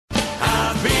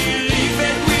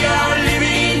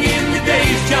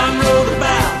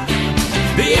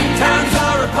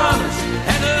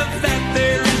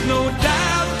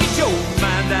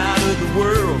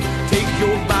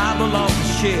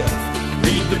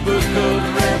book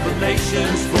of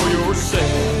Revelations for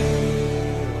yourself.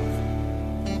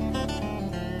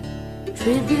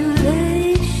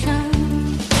 Tribulation.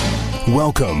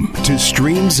 Welcome to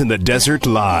Streams in the Desert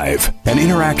Live, an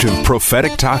interactive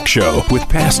prophetic talk show with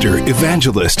pastor,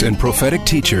 evangelist, and prophetic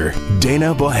teacher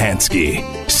Dana Bohansky,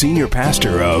 senior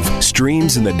pastor of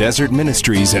Streams in the Desert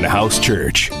Ministries and House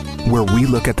Church, where we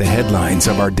look at the headlines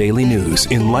of our daily news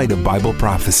in light of Bible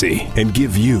prophecy and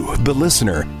give you, the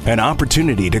listener, an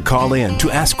opportunity to call in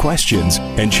to ask questions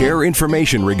and share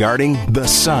information regarding the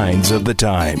signs of the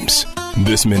times.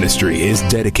 This ministry is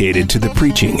dedicated to the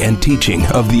preaching and teaching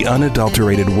of the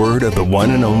unadulterated word of the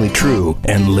one and only true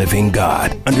and living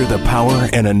God, under the power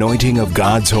and anointing of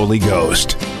God's Holy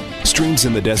Ghost. Streams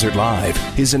in the Desert Live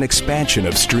is an expansion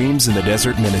of Streams in the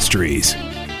Desert Ministries.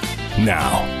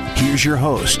 Now, here's your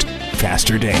host,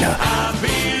 Pastor Dana. I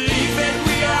believe that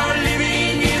we are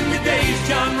living in the days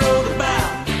John wrote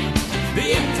about.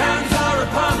 The end times are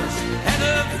upon us, and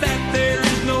of that there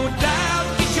is no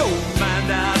doubt. Get your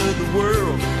mind out of the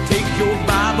world, take your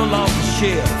Bible off the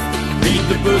shelf, read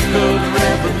the book of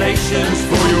Revelations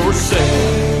for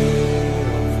yourself.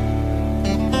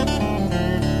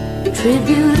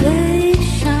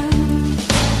 Tribulation.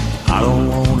 I don't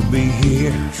want to be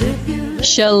here.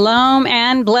 Shalom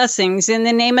and blessings in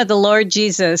the name of the Lord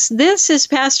Jesus. This is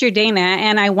Pastor Dana,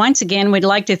 and I once again would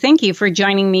like to thank you for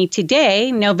joining me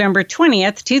today, November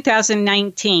 20th,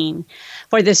 2019,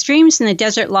 for the Streams in the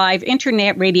Desert Live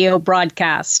Internet Radio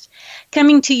broadcast,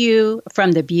 coming to you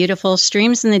from the beautiful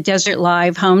Streams in the Desert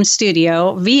Live home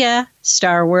studio via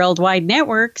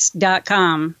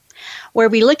StarWorldWideNetworks.com, where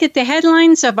we look at the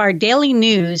headlines of our daily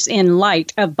news in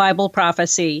light of Bible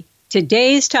prophecy.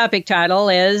 Today's topic title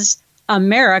is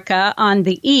America on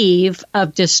the Eve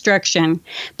of Destruction.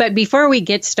 But before we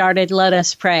get started, let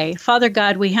us pray. Father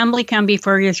God, we humbly come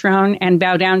before your throne and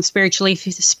bow down spiritually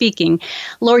speaking.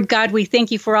 Lord God, we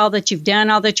thank you for all that you've done,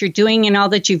 all that you're doing, and all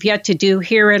that you've yet to do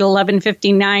here at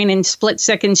 11:59 in split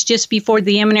seconds just before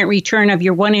the imminent return of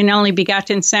your one and only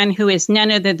begotten Son, who is none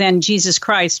other than Jesus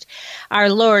Christ, our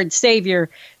Lord, Savior,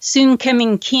 soon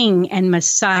coming King and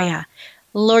Messiah.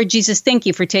 Lord Jesus, thank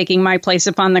you for taking my place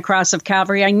upon the cross of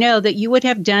Calvary. I know that you would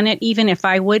have done it even if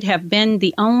I would have been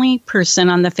the only person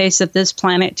on the face of this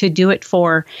planet to do it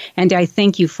for. And I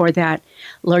thank you for that,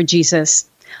 Lord Jesus.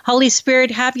 Holy Spirit,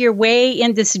 have your way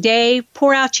in this day.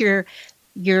 Pour out your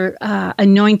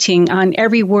anointing on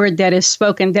every word that is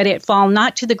spoken, that it fall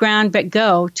not to the ground, but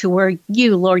go to where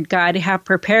you, Lord God, have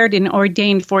prepared and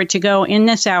ordained for it to go in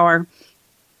this hour,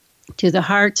 to the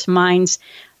hearts, minds,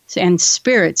 and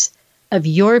spirits of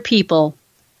your people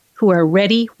who are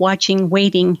ready, watching,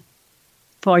 waiting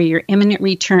for your imminent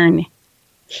return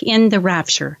in the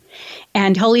rapture.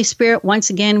 And Holy Spirit, once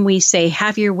again, we say,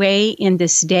 have your way in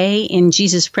this day. In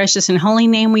Jesus' precious and holy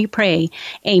name we pray.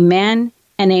 Amen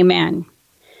and amen.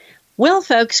 Well,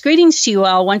 folks, greetings to you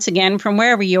all once again from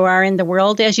wherever you are in the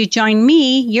world as you join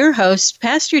me, your host,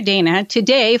 Pastor Dana,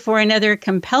 today for another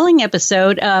compelling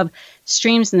episode of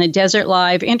Streams in the Desert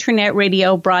Live Internet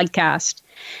Radio broadcast.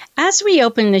 As we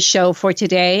open the show for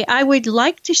today, I would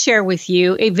like to share with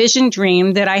you a vision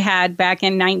dream that I had back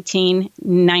in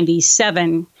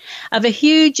 1997 of a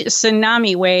huge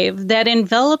tsunami wave that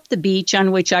enveloped the beach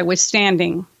on which I was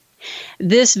standing.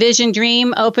 This vision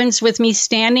dream opens with me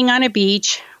standing on a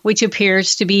beach which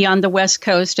appears to be on the west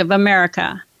coast of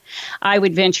America. I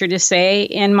would venture to say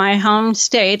in my home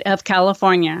state of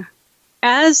California.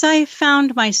 As I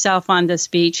found myself on this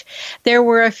beach, there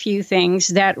were a few things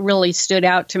that really stood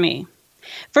out to me.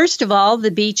 First of all,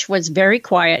 the beach was very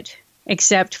quiet,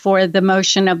 except for the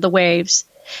motion of the waves.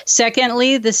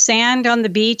 Secondly, the sand on the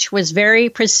beach was very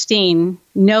pristine,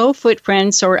 no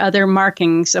footprints or other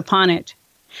markings upon it.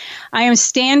 I am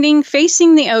standing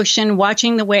facing the ocean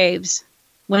watching the waves,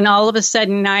 when all of a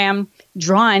sudden I am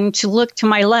drawn to look to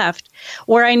my left,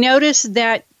 where I notice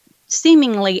that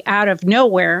seemingly out of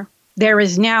nowhere, there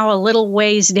is now a little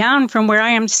ways down from where I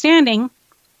am standing,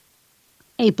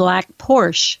 a black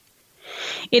Porsche.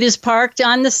 It is parked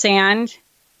on the sand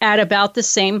at about the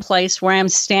same place where I'm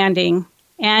standing,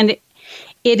 and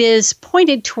it is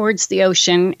pointed towards the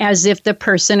ocean as if the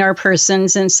person or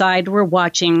persons inside were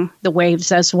watching the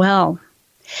waves as well.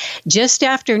 Just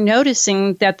after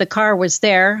noticing that the car was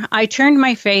there, I turned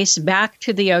my face back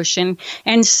to the ocean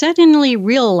and suddenly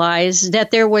realized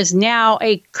that there was now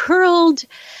a curled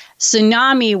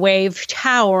tsunami wave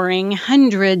towering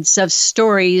hundreds of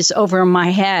stories over my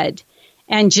head.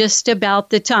 And just about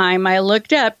the time I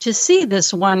looked up to see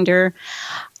this wonder,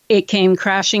 it came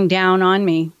crashing down on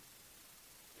me.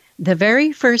 The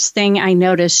very first thing I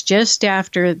noticed just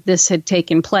after this had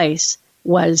taken place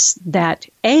was that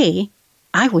A,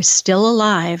 I was still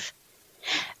alive.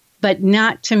 But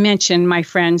not to mention, my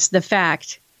friends, the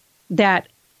fact that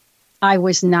I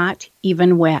was not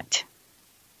even wet.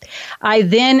 I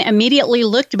then immediately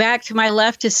looked back to my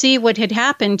left to see what had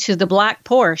happened to the black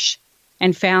Porsche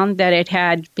and found that it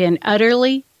had been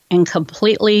utterly and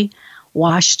completely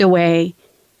washed away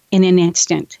in an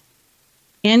instant.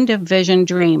 End of vision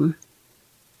dream.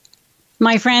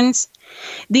 My friends,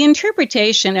 the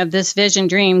interpretation of this vision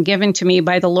dream given to me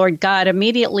by the Lord God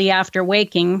immediately after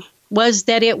waking was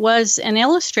that it was an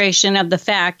illustration of the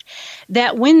fact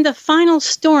that when the final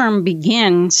storm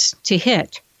begins to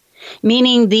hit,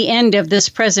 meaning the end of this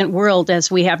present world as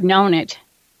we have known it,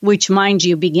 which, mind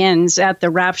you, begins at the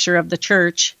rapture of the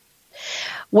church,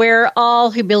 where all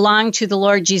who belong to the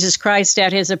Lord Jesus Christ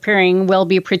at his appearing will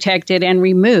be protected and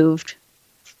removed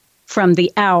from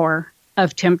the hour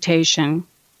of temptation,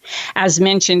 as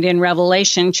mentioned in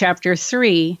Revelation chapter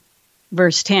 3,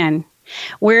 verse 10,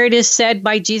 where it is said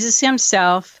by Jesus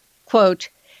himself, quote,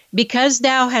 "Because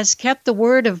thou hast kept the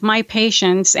word of my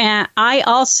patience, and I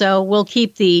also will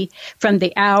keep thee from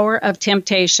the hour of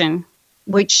temptation,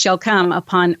 which shall come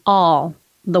upon all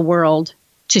the world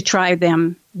to try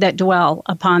them that dwell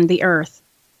upon the earth."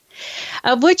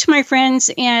 Of which, my friends,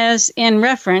 is in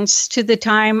reference to the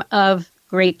time of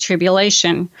Great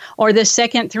Tribulation, or the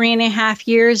second 3.5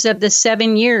 years of the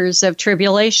 7 years of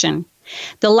tribulation.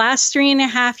 The last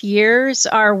 3.5 years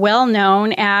are well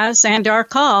known as, and are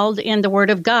called in the Word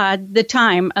of God, the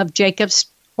time of Jacob's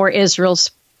or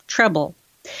Israel's trouble,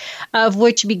 of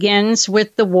which begins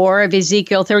with the war of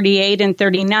Ezekiel 38 and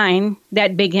 39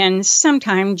 that begins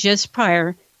sometime just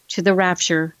prior to the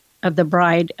rapture of the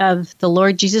bride of the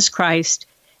Lord Jesus Christ,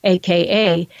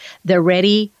 a.k.a. the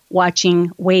ready,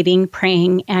 watching, waiting,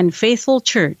 praying, and faithful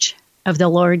church of the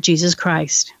Lord Jesus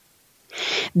Christ.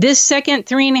 This second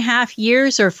 3.5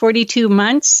 years or 42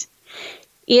 months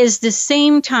is the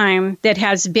same time that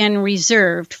has been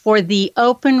reserved for the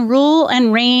open rule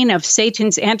and reign of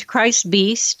Satan's Antichrist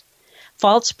beast,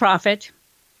 false prophet,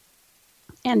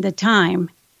 and the time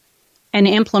and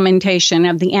implementation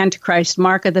of the Antichrist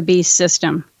mark of the beast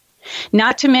system.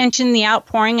 Not to mention the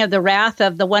outpouring of the wrath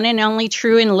of the one and only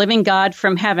true and living God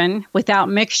from heaven without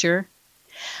mixture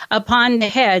upon the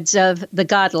heads of the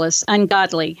godless,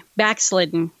 ungodly,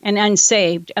 backslidden, and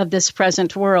unsaved of this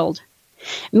present world.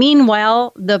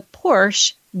 Meanwhile, the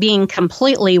Porsche, being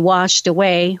completely washed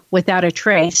away without a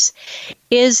trace,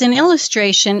 is an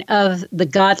illustration of the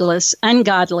godless,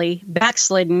 ungodly,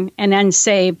 backslidden, and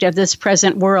unsaved of this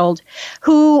present world,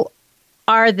 who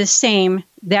are the same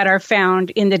that are found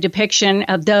in the depiction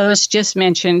of those just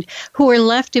mentioned who are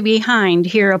left behind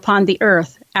here upon the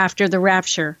earth after the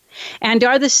rapture, and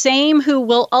are the same who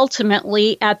will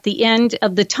ultimately, at the end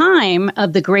of the time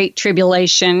of the Great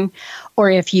Tribulation,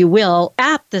 or if you will,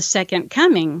 at the second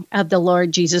coming of the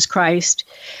Lord Jesus Christ,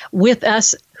 with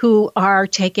us who are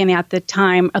taken at the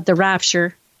time of the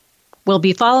rapture, will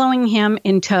be following him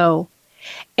in tow,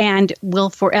 and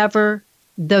will forever,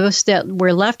 those that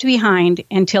were left behind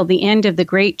until the end of the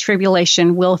Great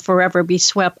Tribulation, will forever be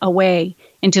swept away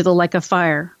into the lake of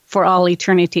fire for all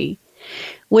eternity,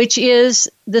 which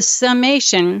is the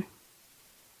summation,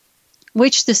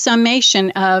 which the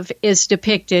summation of is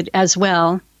depicted as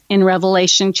well in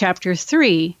Revelation chapter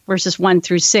 3, verses 1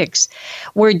 through 6,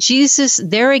 where Jesus,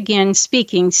 there again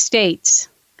speaking, states,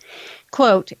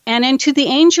 quote, "And unto the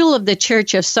angel of the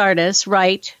church of Sardis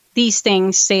write, These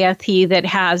things saith he that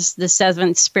has the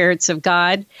 7 spirits of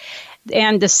God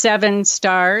and the 7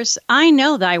 stars. I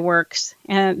know thy works,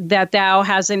 and that thou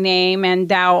hast a name, and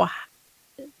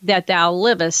that thou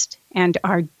livest and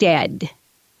art dead.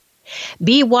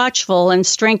 Be watchful and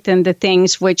strengthen the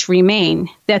things which remain,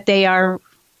 that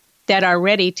are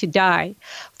ready to die.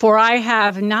 For I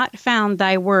have not found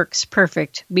thy works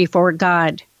perfect before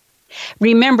God.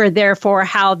 Remember therefore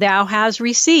how thou hast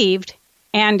received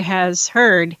and hast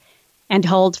heard, and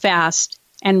hold fast,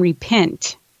 and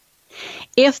repent.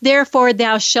 If therefore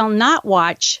thou shalt not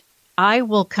watch, I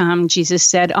will come, Jesus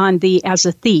said, on thee as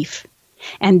a thief,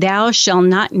 and thou shalt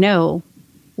not know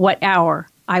what hour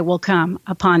I will come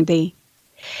upon thee.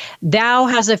 Thou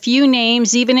hast a few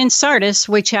names, even in Sardis,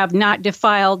 which have not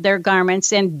defiled their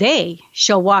garments, and they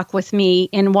shall walk with me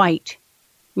in white,"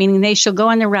 meaning they shall go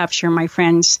in the rapture, my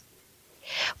friends.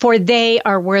 "For they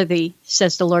are worthy,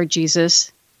 says the Lord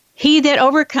Jesus. He that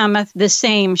overcometh, the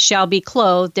same shall be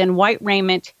clothed in white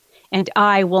raiment, and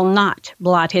I will not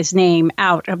blot his name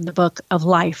out of the book of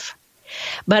life.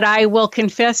 But I will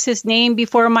confess his name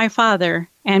before my Father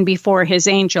and before his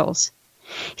angels.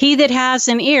 He that has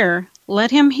an ear,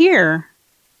 let him hear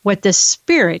what the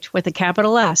Spirit, with a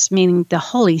capital S, meaning the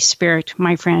Holy Spirit,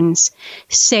 my friends,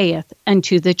 saith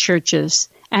unto the churches.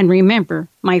 And remember,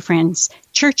 my friends,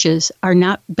 churches are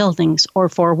not buildings or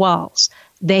four walls.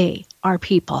 They are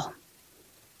people.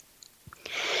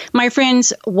 My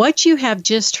friends, what you have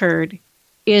just heard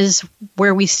is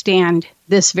where we stand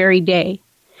this very day.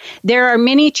 There are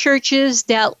many churches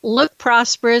that look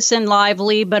prosperous and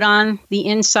lively, but on the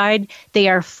inside, they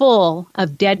are full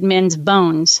of dead men's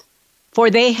bones. For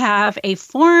they have a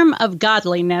form of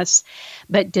godliness,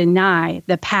 but deny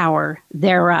the power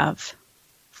thereof,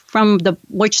 from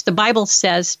which the Bible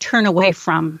says, turn away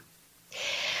from.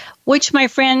 Which, my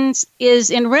friends, is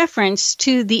in reference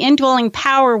to the indwelling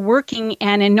power, working,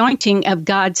 and anointing of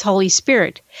God's Holy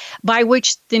Spirit, by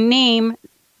which the name,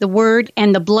 the word,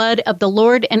 and the blood of the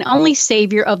Lord and only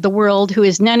Savior of the world, who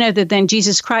is none other than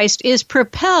Jesus Christ, is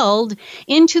propelled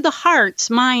into the hearts,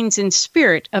 minds, and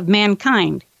spirit of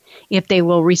mankind, if they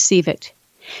will receive it,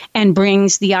 and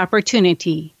brings the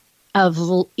opportunity of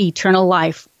eternal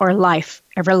life or life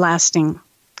everlasting,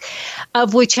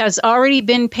 of which has already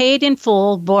been paid in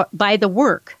full by the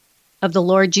work of the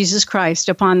Lord Jesus Christ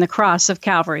upon the cross of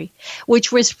Calvary,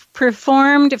 which was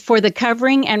performed for the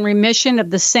covering and remission of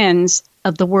the sins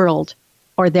of the world,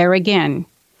 or there again,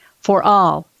 for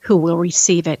all who will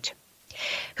receive it.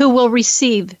 Who will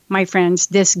receive, my friends,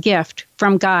 this gift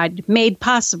from God, made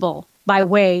possible by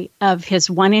way of his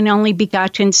one and only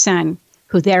begotten Son,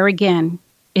 who there again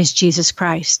is Jesus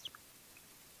Christ,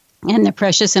 and the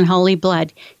precious and holy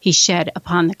blood he shed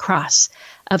upon the cross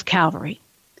of Calvary.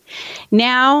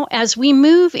 Now, as we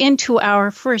move into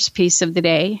our first piece of the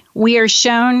day, we are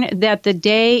shown that the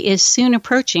day is soon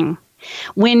approaching,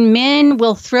 when men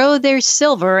will throw their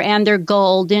silver and their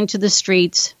gold into the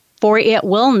streets, for it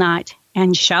will not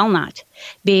and shall not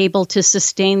be able to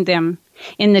sustain them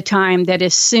in the time that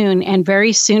is soon and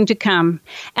very soon to come,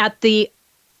 at the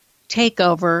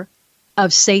takeover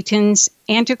of Satan's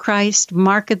Antichrist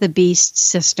Mark of the Beast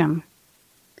system.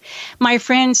 My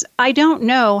friends, I don't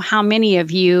know how many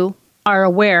of you are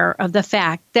aware of the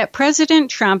fact that President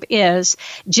Trump is,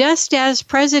 just as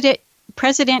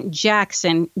President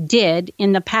Jackson did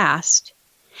in the past,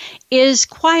 is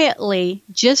quietly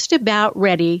just about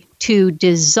ready to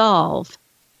dissolve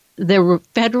the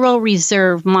Federal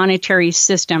Reserve monetary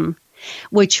system,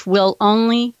 which will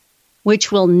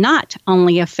not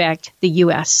only affect the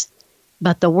U.S.,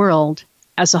 but the world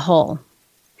as a whole.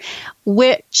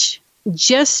 Which,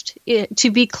 just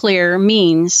to be clear,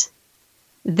 means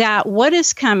that what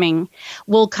is coming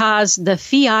will cause the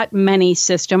fiat money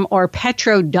system or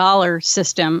petrodollar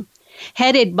system,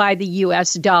 headed by the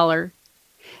U.S. dollar,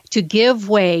 to give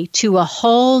way to a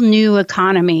whole new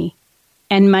economy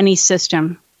and money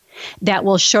system that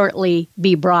will shortly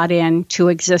be brought into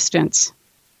existence.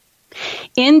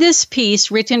 In this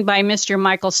piece written by Mr.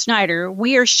 Michael Snyder,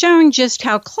 we are shown just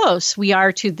how close we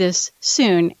are to this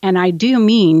soon, and I do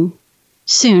mean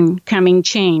soon coming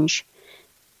change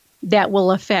that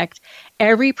will affect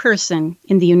every person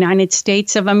in the United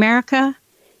States of America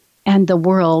and the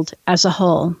world as a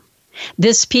whole.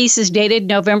 This piece is dated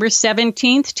November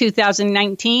 17th,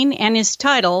 2019, and is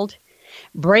titled,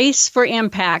 Brace for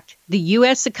Impact. The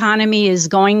U.S. economy is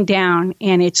going down,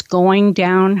 and it's going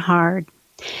down hard.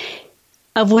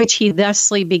 Of which he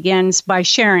thusly begins by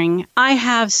sharing, I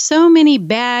have so many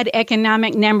bad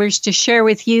economic numbers to share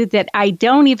with you that I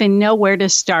don't even know where to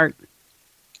start.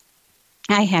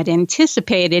 I had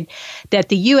anticipated that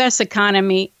the U.S.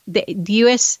 economy, the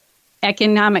U.S.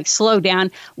 economic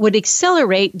slowdown would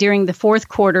accelerate during the fourth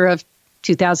quarter of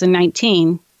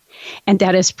 2019, and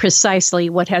that is precisely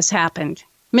what has happened.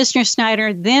 Mr.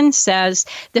 Snyder then says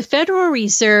the Federal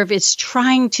Reserve is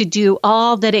trying to do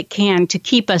all that it can to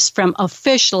keep us from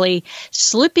officially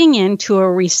slipping into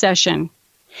a recession.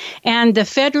 And the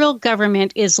federal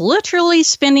government is literally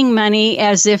spending money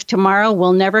as if tomorrow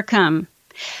will never come.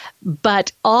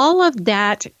 But all of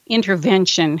that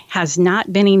intervention has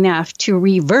not been enough to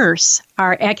reverse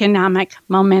our economic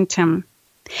momentum.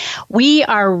 We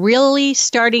are really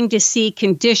starting to see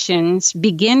conditions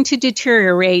begin to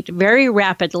deteriorate very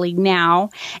rapidly now,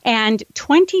 and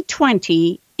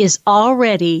 2020 is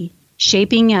already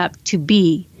shaping up to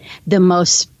be the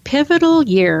most pivotal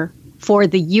year for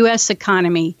the U.S.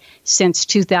 economy since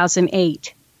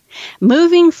 2008.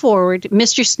 Moving forward,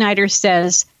 Mr. Snyder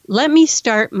says, let me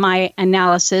start my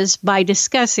analysis by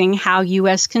discussing how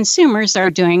U.S. consumers are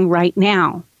doing right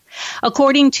now.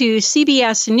 According to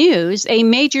CBS News, a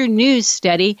major news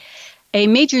study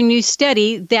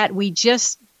that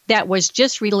was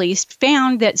just released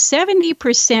found that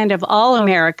 70% of all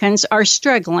Americans are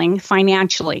struggling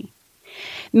financially.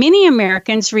 Many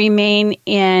Americans remain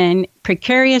in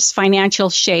precarious financial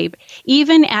shape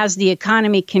even as the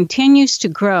economy continues to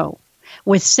grow,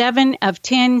 with 7 of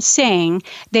 10 saying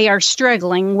they are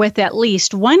struggling with at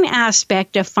least one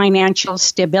aspect of financial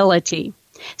stability,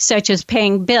 such as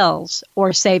paying bills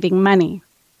or saving money.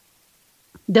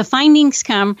 The findings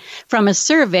come from a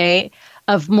survey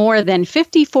of more than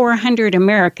 5,400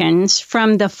 Americans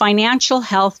from the Financial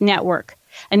Health Network,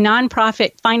 a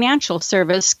nonprofit financial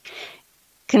service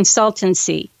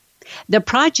consultancy. The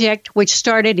project, which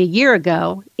started a year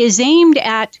ago, is aimed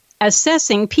at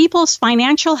assessing people's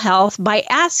financial health by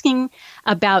asking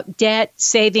about debt,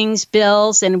 savings,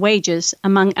 bills, and wages,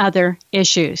 among other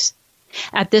issues.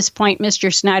 At this point,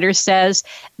 Mr. Snyder says,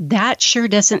 that sure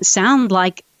doesn't sound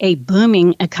like a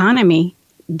booming economy,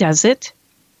 does it?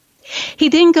 He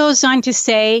then goes on to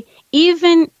say,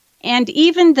 even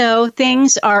though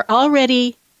things are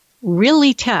already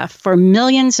really tough for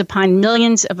millions upon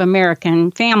millions of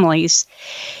American families,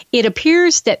 it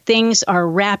appears that things are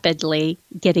rapidly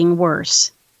getting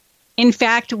worse. In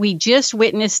fact, we just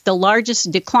witnessed the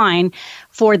largest decline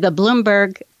for the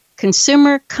Bloomberg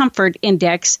Consumer Comfort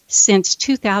Index since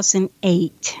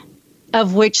 2008,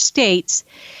 of which states,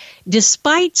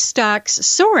 despite stocks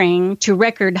soaring to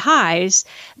record highs,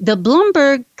 the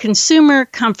Bloomberg Consumer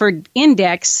Comfort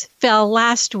Index fell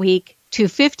last week to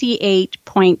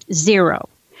 58.0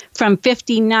 from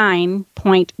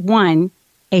 59.1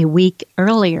 a week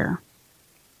earlier,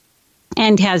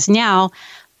 and has now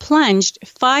plunged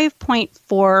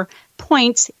 5.4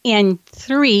 points in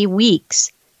 3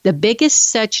 weeks, the biggest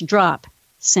such drop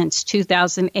since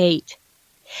 2008.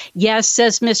 Yes,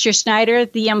 says Mr. Snyder,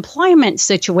 the employment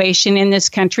situation in this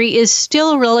country is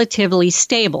still relatively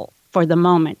stable for the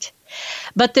moment.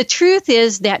 But the truth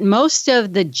is that most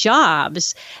of the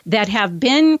jobs that have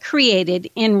been created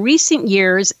in recent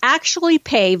years actually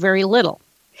pay very little.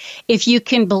 If you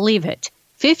can believe it,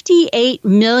 58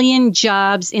 million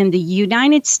jobs in the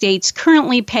United States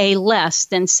currently pay less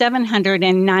than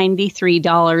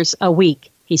 $793 a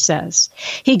week, he says.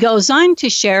 He goes on to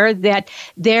share that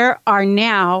there are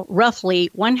now roughly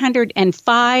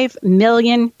 105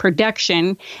 million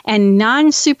production and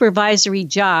non-supervisory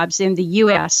jobs in the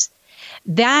U.S.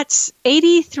 That's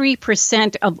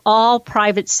 83% of all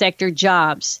private sector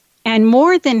jobs, and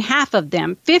more than half of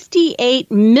them,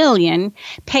 58 million,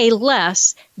 pay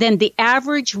less than the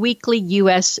average weekly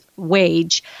U.S.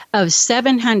 wage of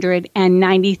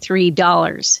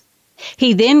 $793.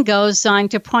 He then goes on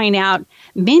to point out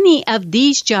many of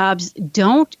these jobs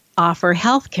don't offer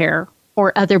health care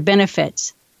or other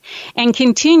benefits, and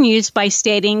continues by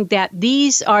stating that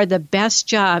these are the best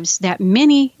jobs that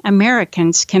many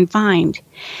Americans can find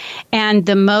and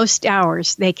the most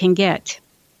hours they can get.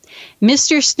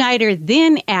 Mr. Snyder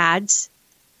then adds,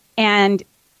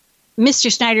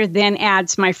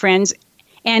 my friends,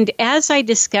 and as I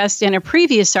discussed in a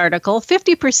previous article,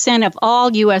 50% of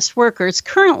all U.S. workers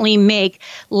currently make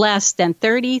less than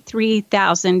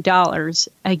 $33,000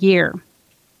 a year.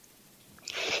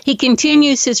 He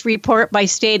continues his report by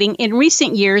stating, in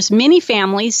recent years, many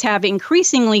families have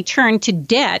increasingly turned to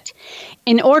debt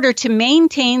in order to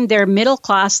maintain their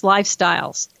middle-class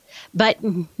lifestyles. But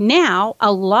now,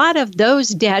 a lot of those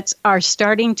debts are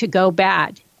starting to go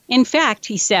bad. In fact,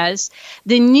 he says,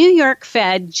 the New York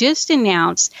Fed just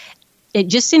announced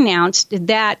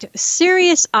that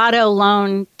serious auto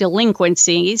loan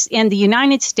delinquencies in the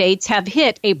United States have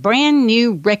hit a brand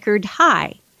new record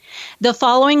high. The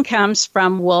following comes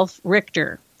from Wolf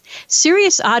Richter.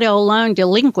 Serious auto loan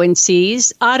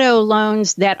delinquencies, auto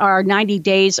loans that are 90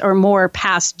 days or more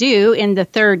past due in the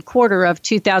third quarter of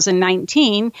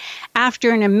 2019,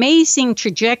 after an amazing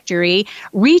trajectory,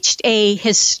 reached a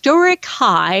historic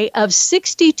high of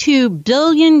 $62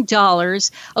 billion,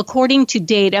 according to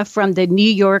data from the New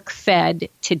York Fed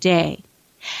today.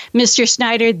 Mr.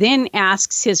 Snyder then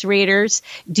asks his readers,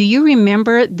 do you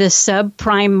remember the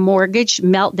subprime mortgage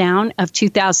meltdown of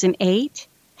 2008?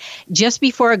 Just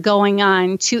before going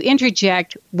on to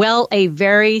interject, well, a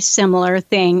very similar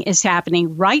thing is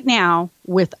happening right now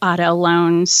with auto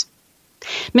loans.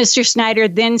 Mr. Snyder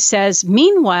then says,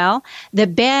 meanwhile, the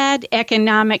bad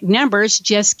economic numbers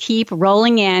just keep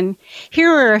rolling in.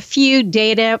 Here are a few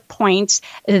data points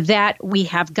that we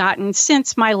have gotten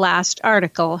since my last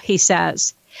article, he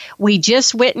says. We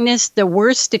just witnessed the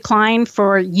worst decline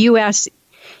for U.S.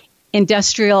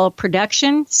 industrial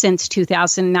production since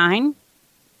 2009.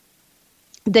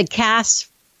 The Cass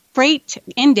Freight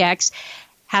Index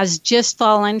has just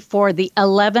fallen for the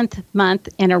 11th month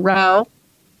in a row.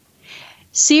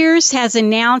 Sears has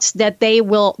announced that they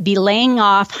will be laying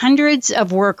off hundreds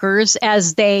of workers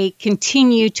as they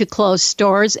continue to close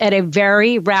stores at a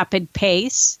very rapid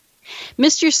pace.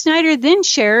 Mr. Snyder then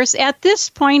shares, at this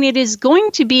point, it is going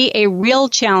to be a real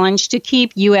challenge to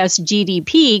keep U.S.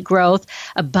 GDP growth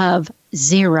above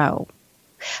zero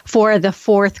for the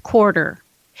fourth quarter.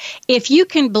 If you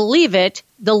can believe it,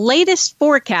 the latest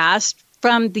forecast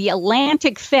from the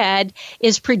Atlantic Fed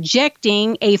is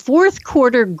projecting a fourth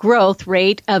quarter growth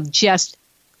rate of just,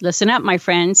 listen up, my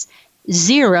friends,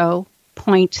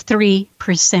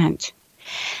 0.3%.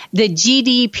 The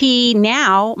GDP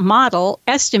Now model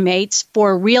estimates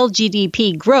for real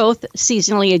GDP growth,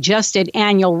 seasonally adjusted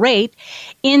annual rate,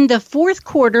 in the fourth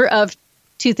quarter of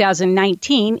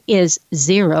 2019 is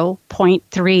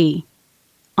 0.3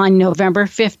 on November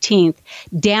 15th,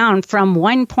 down from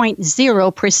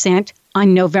 1.0%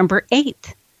 on November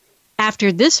 8th.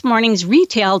 After this morning's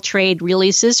retail trade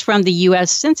releases from the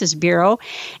U.S. Census Bureau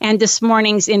and this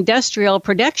morning's industrial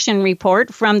production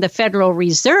report from the Federal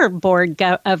Reserve Board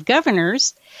of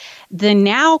Governors, the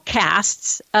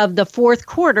nowcasts of the fourth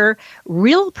quarter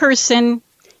real personal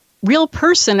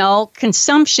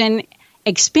consumption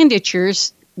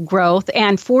expenditures growth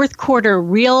and fourth quarter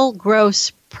real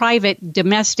gross private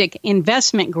domestic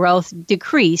investment growth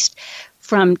decreased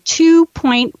from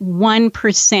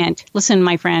 2.1%, listen,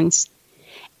 my friends,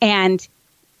 and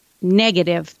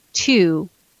negative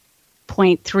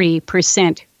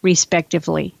 2.3%,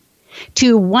 respectively,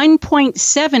 to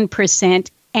 1.7%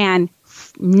 and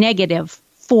negative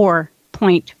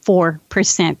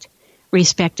 4.4%,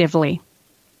 respectively.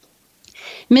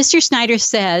 Mr. Snyder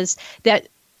says,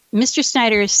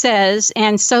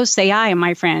 and so say I,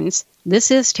 my friends,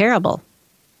 this is terrible.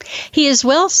 He as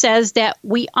well says that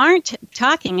we aren't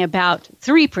talking about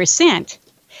 3%.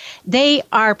 They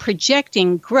are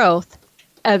projecting growth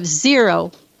of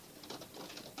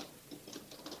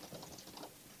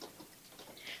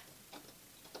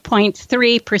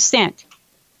 0.3%.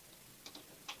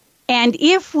 And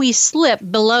if we slip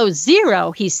below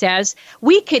zero, he says,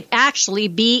 we could actually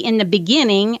be in the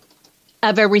beginning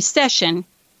of a recession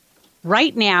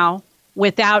right now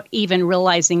without even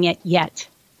realizing it yet.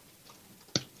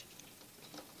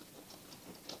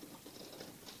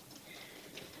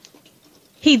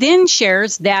 He then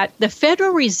shares that the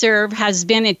Federal Reserve has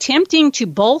been attempting to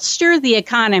bolster the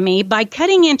economy by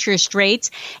cutting interest rates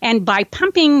and by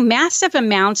pumping massive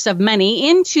amounts of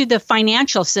money into the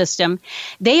financial system.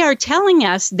 They are telling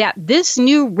us that this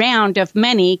new round of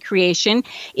money creation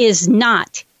is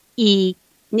not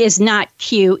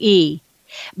QE.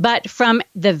 But from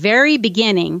the very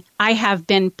beginning, I have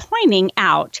been pointing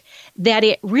out that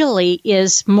it really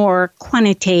is more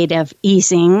quantitative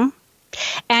easing.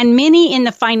 And many in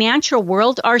the financial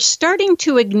world are starting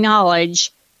to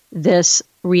acknowledge this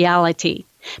reality.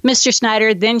 Mr.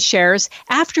 Snyder then shares,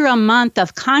 after a month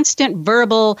of constant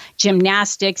verbal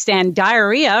gymnastics and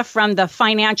diarrhea from the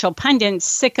financial pundits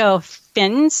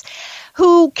sycophants,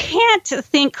 who can't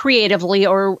think creatively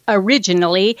or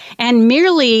originally and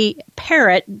merely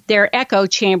parrot their echo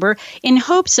chamber in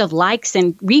hopes of likes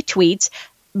and retweets,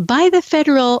 by the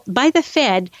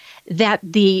Fed, that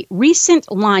the recent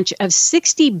launch of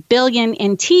 $60 billion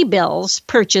in T-bills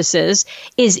purchases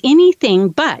is anything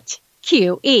but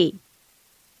QE.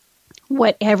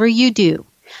 Whatever you do,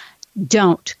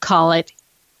 don't call it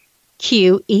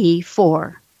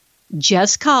QE4.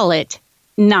 Just call it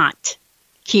not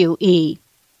QE,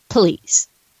 please.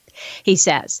 He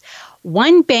says,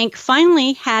 one bank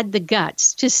finally had the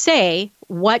guts to say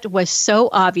what was so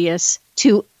obvious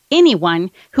to anyone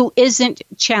who isn't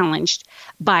challenged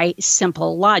by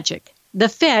simple logic. The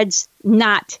Fed's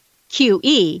not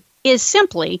QE is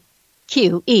simply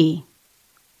QE,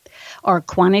 or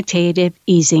quantitative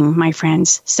easing, my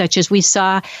friends, such as we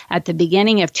saw at the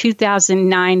beginning of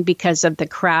 2009 because of the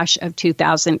crash of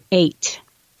 2008.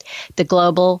 The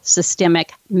global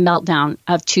systemic meltdown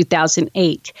of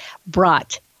 2008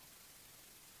 brought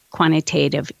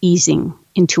quantitative easing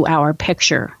into our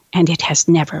picture, and it has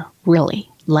never really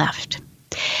left.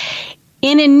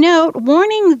 In a note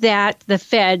warning that the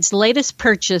Fed's latest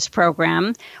purchase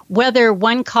program, whether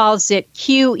one calls it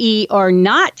QE or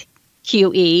not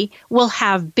QE, will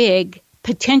have big,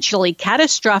 potentially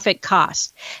catastrophic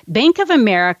costs. Bank of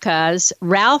America's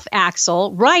Ralph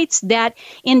Axel writes that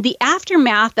in the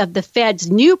aftermath of the Fed's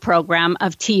new program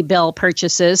of T-bill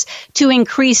purchases to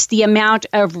increase the amount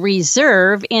of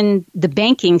reserve in the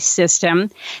banking system,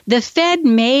 the Fed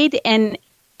made an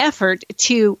effort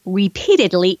to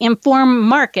repeatedly inform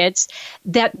markets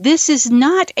that this is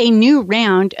not a new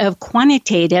round of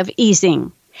quantitative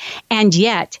easing. And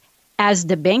yet, as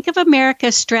the Bank of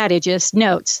America strategist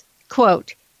notes,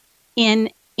 quote, in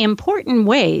important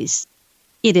ways,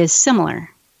 it is similar,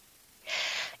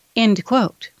 end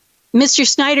quote. Mr.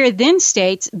 Snyder then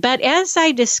states, but as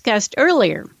I discussed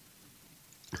earlier,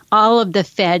 all of the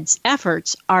Fed's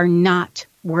efforts are not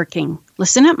working.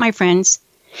 Listen up, my friends.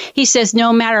 He says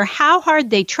no matter how hard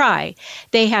they try,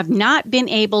 they have not been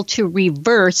able to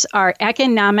reverse our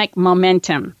economic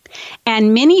momentum.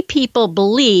 And many people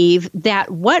believe that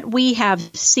what we have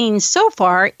seen so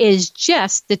far is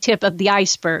just the tip of the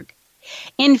iceberg.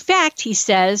 In fact, he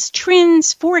says,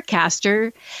 trends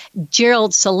forecaster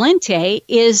Gerald Celente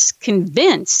is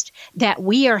convinced that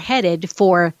we are headed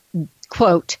for,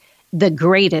 quote, the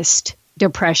greatest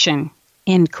depression,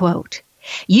 end quote.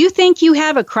 You think you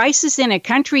have a crisis in a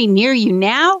country near you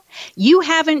now? You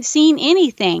haven't seen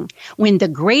anything. When the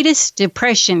greatest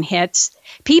depression hits,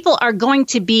 people are going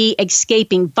to be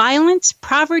escaping violence,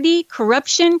 poverty,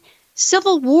 corruption.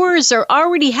 Civil wars are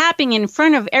already happening in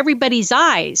front of everybody's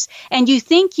eyes. And you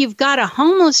think you've got a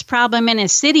homeless problem in a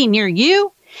city near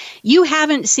you? You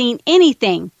haven't seen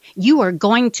anything. You are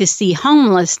going to see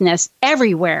homelessness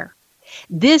everywhere.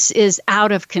 This is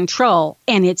out of control,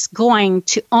 and it's going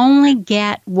to only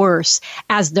get worse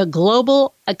as the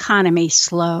global economy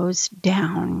slows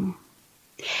down.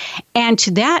 And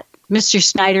to that, Mr.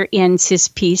 Snyder ends his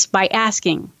piece by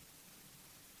asking,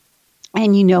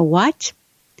 and you know what?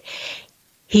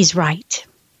 He's right.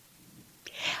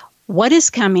 What is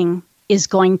coming is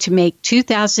going to make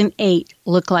 2008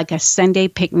 look like a Sunday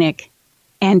picnic,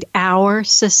 and our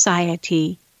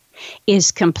society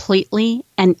is completely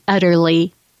and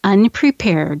utterly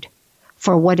unprepared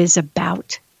for what is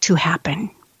about to happen.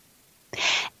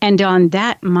 And on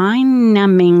that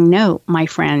mind-numbing note, my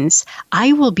friends,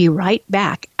 I will be right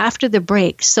back after the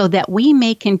break so that we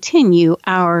may continue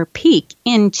our peek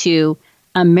into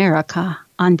America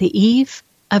on the eve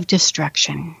of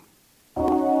destruction.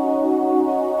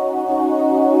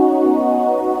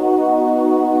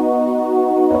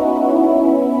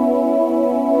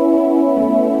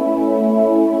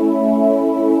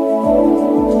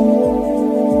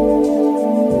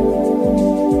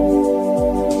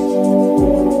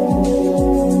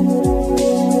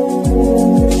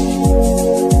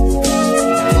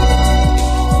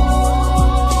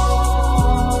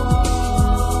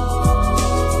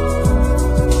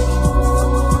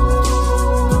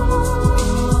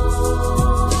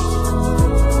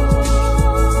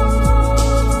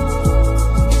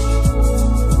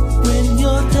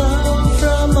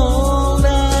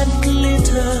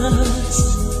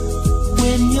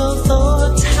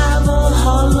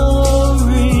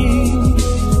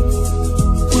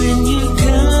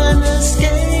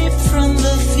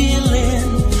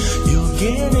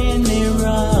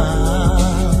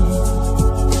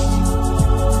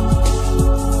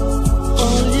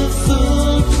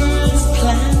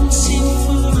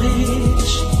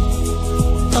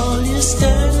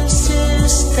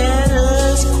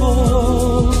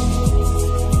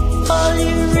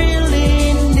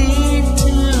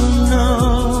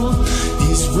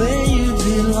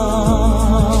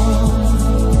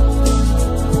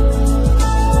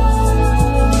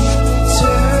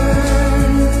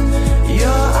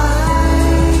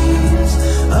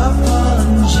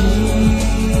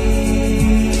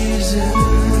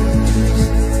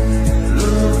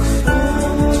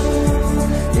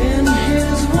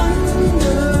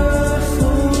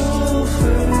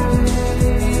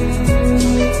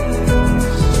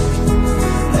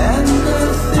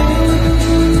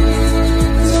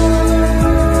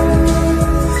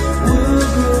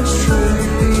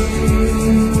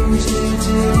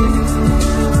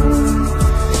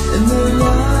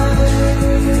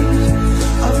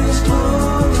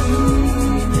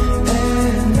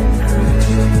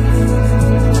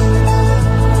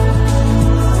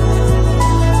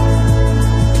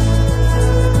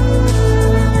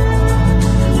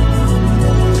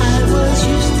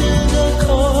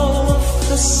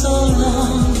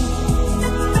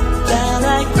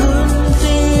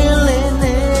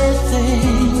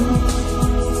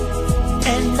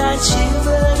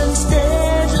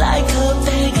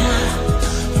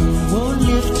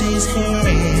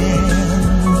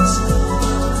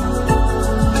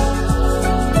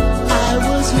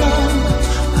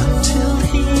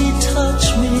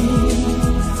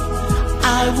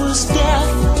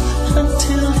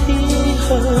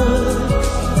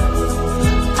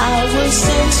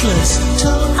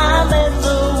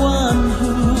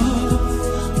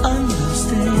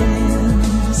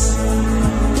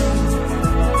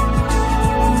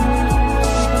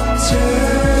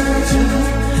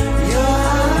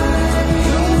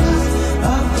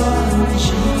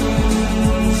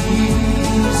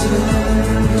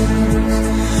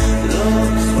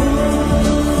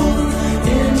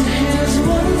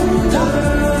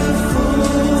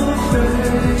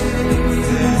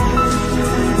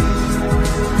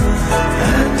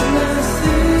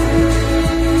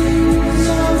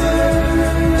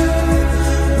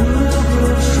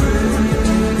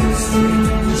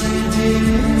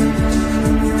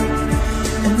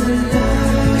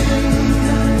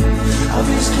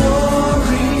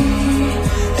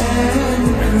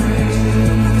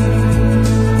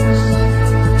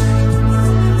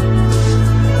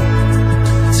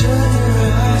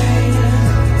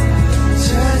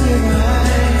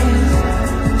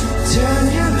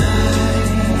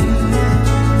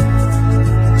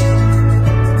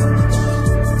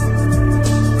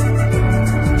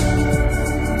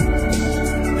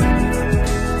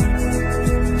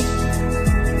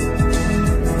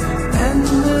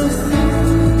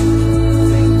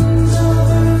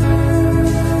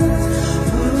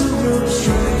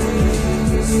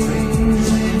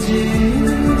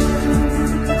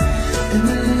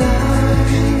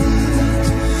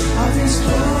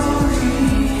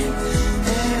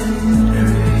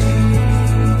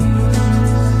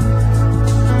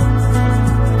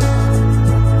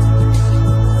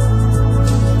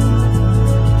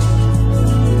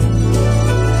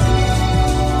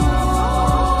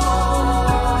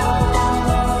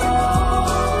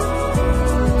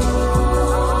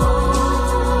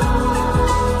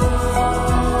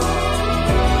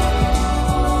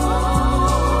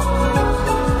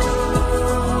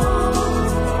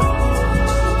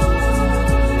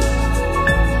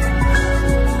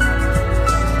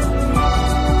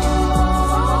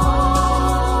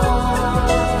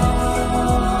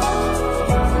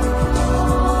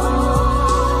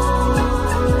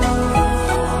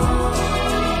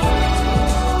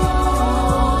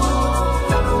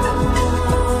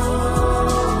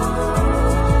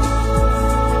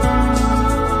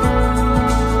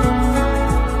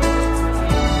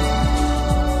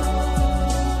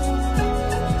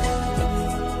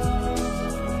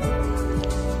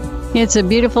 It's a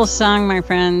beautiful song, my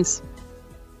friends.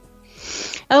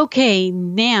 Okay,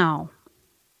 now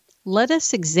let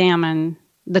us examine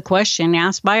the question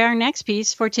asked by our next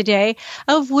piece for today,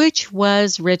 of which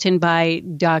was written by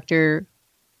Dr.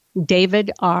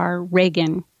 David R.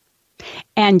 Reagan,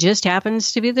 and just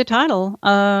happens to be the title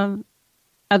of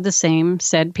the same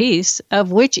said piece,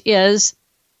 of which is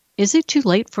it too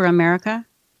late for America?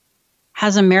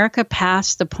 Has America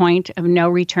passed the point of no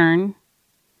return?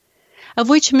 Of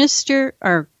which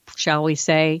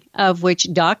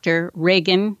Dr.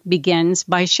 Reagan begins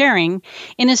by sharing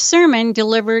in a sermon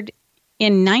delivered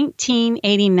in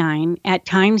 1989 at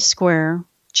Times Square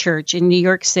Church in New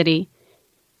York City.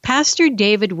 Pastor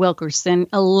David Wilkerson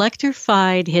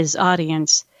electrified his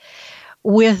audience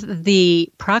with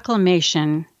the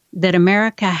proclamation that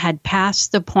America had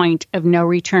passed the point of no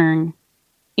return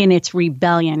in its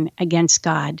rebellion against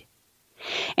God,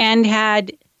 and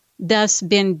had thus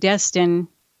been destined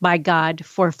by God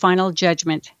for final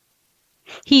judgment.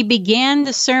 He began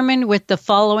the sermon with the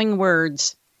following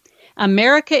words: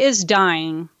 America is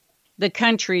dying. The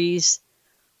country's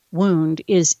wound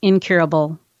is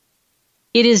incurable.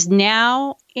 It is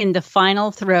now in the final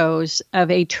throes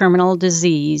of a terminal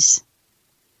disease.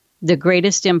 The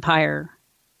greatest empire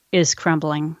is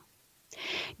crumbling.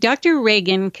 Dr.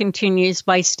 Reagan continues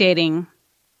by stating,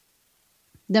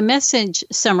 the message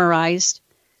summarized,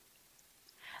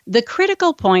 the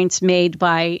critical points made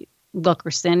by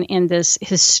Wilkerson in this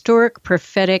historic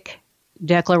prophetic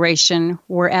declaration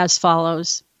were as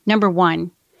follows. Number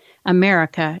one,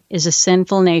 America is a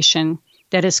sinful nation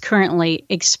that is currently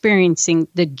experiencing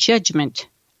the judgment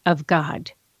of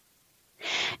God.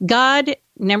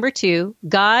 Number two,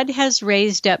 God has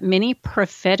raised up many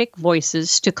prophetic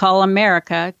voices to call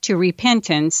America to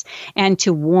repentance and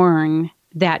to warn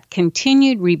that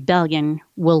continued rebellion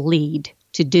will lead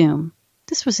to doom.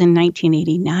 This was in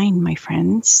 1989, my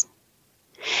friends.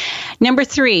 Number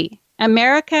three,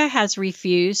 America has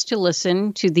refused to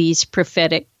listen to these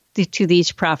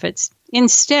prophets.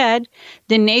 Instead,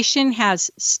 the nation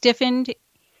has stiffened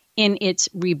in its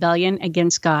rebellion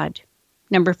against God.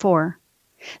 Number four,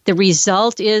 the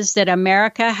result is that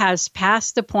America has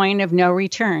passed the point of no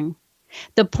return,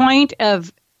 the point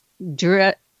of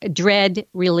dread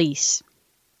release,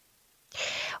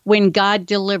 when God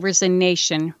delivers a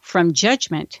nation from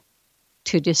judgment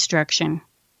to destruction.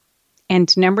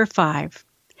 And number five,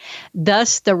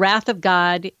 thus the wrath of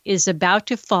God is about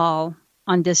to fall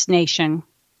on this nation,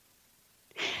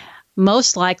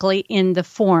 most likely in the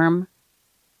form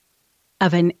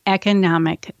of an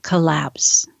economic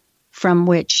collapse from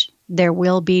which there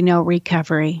will be no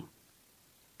recovery.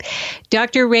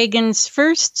 Dr. Reagan's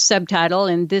first subtitle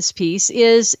in this piece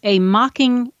is A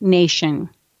Mocking Nation.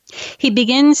 He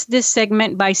begins this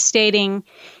segment by stating,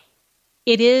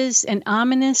 it is an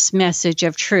ominous message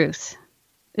of truth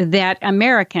that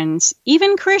Americans,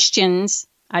 even Christians,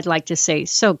 I'd like to say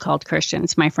so-called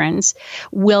Christians, my friends,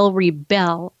 will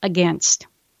rebel against.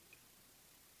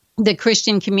 The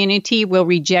Christian community will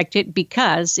reject it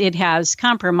because it has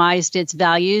compromised its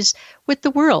values with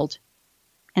the world.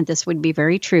 And this would be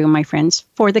very true, my friends,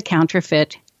 for the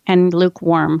counterfeit and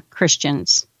lukewarm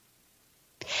Christians.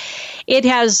 It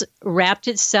has wrapped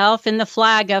itself in the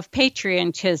flag of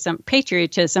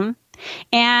patriotism,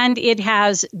 and it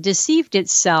has deceived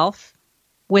itself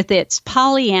with its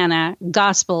Pollyanna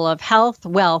gospel of health,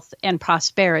 wealth, and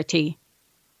prosperity.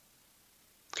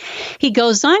 He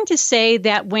goes on to say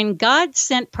that when God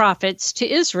sent prophets to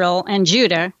Israel and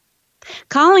Judah,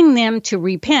 calling them to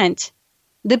repent,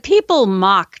 the people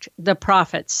mocked the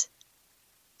prophets,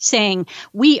 saying,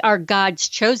 "We are God's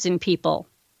chosen people."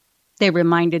 They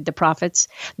reminded the prophets,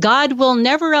 God will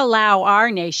never allow our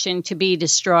nation to be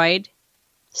destroyed.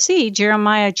 See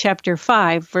Jeremiah chapter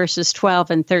 5, verses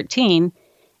 12 and 13,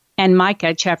 and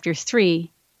Micah chapter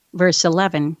 3, verse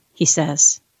 11, he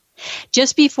says.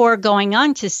 Just before going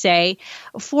on to say,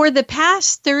 for the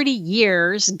past 30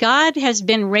 years, God has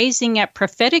been raising up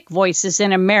prophetic voices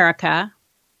in America,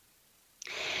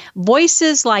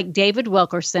 voices like David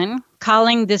Wilkerson,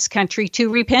 calling this country to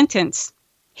repentance.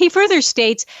 He further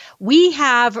states, we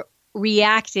have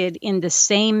reacted in the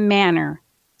same manner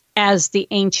as the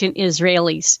ancient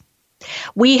Israelis.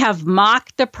 We have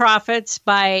mocked the prophets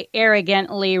by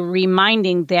arrogantly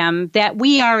reminding them that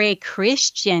we are a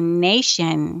Christian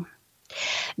nation.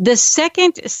 The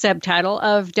second subtitle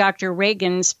of Dr.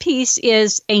 Reagan's piece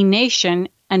is A Nation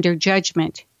Under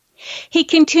Judgment. He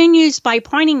continues by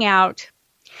pointing out,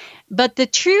 but the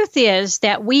truth is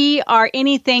that we are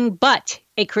anything but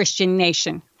a Christian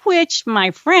nation, which,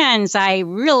 my friends, I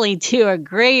really do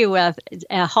agree with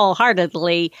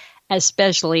wholeheartedly,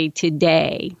 especially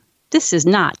today. This is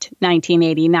not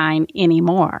 1989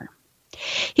 anymore.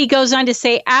 He goes on to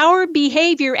say, our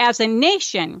behavior as a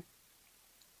nation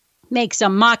makes a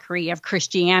mockery of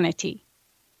Christianity.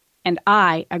 And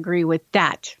I agree with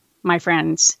that, my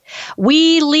friends.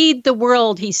 We lead the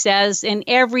world, he says, in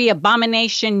every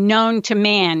abomination known to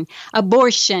man: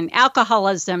 abortion,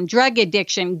 alcoholism, drug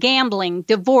addiction, gambling,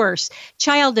 divorce,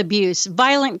 child abuse,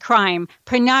 violent crime,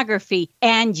 pornography,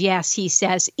 and yes, he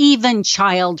says, even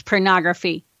child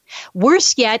pornography.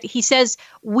 Worse yet, he says,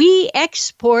 we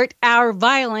export our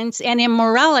violence and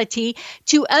immorality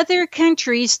to other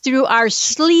countries through our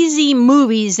sleazy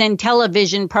movies and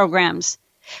television programs.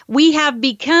 We have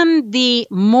become the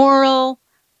moral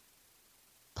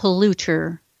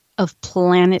polluter of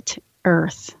planet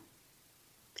Earth.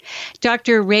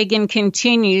 Dr. Reagan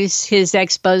continues his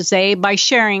expose by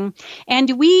sharing,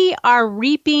 and we are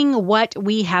reaping what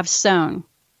we have sown.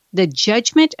 The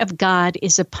judgment of God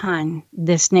is upon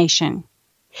this nation.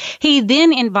 He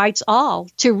then invites all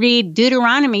to read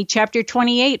Deuteronomy chapter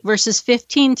 28, verses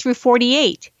 15 through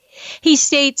 48. He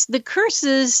states the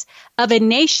curses of a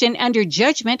nation under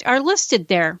judgment are listed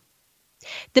there.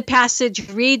 The passage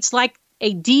reads like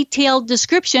a detailed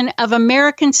description of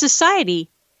American society.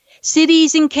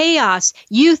 Cities in chaos,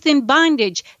 youth in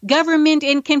bondage, government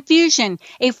in confusion,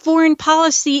 a foreign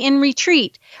policy in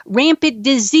retreat, rampant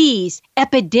disease,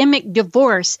 epidemic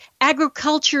divorce,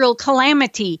 agricultural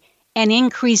calamity, and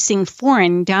increasing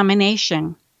foreign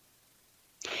domination.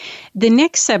 The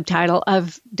next subtitle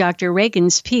of Dr.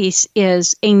 Reagan's piece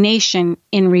is A Nation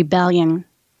in Rebellion.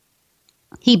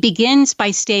 He begins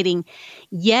by stating,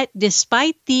 yet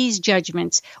despite these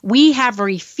judgments, we have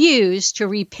refused to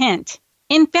repent.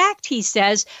 In fact, he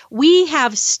says, we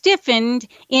have stiffened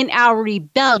in our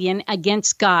rebellion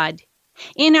against God.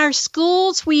 In our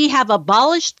schools, we have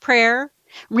abolished prayer,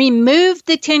 removed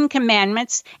the 10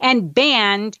 Commandments, and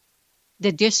banned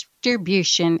the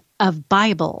distribution of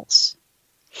Bibles.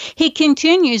 He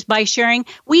continues by sharing,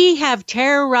 we have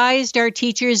terrorized our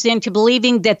teachers into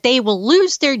believing that they will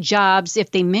lose their jobs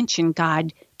if they mention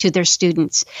God to their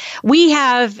students. We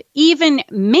have even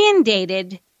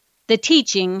mandated the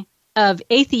teaching of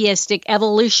atheistic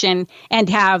evolution and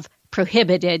have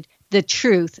prohibited the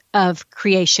truth of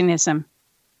creationism.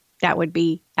 That would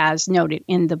be as noted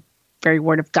in the very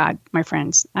word of God, my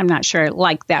friends. I'm not sure I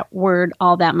like that word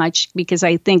all that much because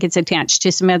I think it's attached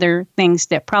to some other things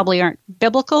that probably aren't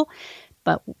biblical,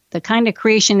 but the kind of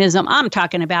creationism I'm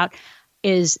talking about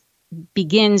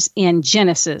begins in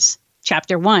Genesis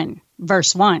chapter 1,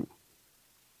 verse 1.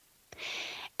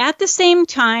 At the same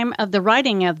time of the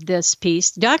writing of this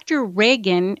piece, Dr.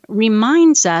 Reagan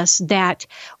reminds us that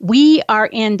we are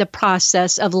in the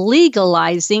process of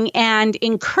legalizing and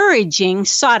encouraging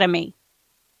sodomy.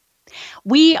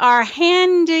 We are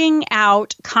handing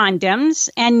out condoms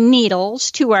and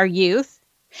needles to our youth.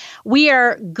 We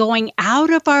are going out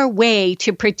of our way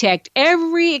to protect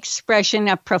every expression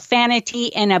of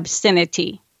profanity and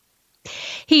obscenity.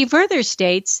 He further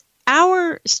states,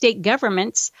 our state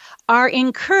governments are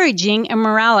encouraging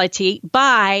immorality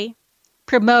by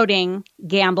promoting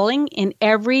gambling in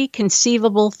every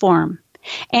conceivable form.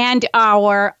 And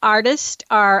our artists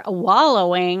are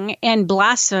wallowing in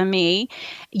blasphemy,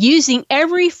 using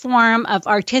every form of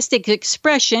artistic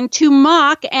expression to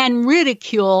mock and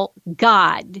ridicule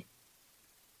God.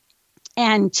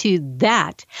 And to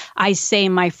that, I say,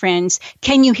 my friends,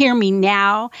 can you hear me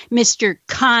now, Mr.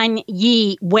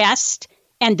 Kanye West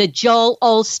and the Joel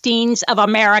Osteens of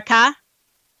America?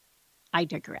 I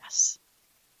digress.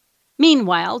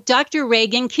 Meanwhile, Dr.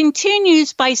 Reagan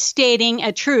continues by stating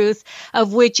a truth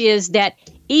of which is that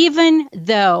even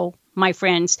though, my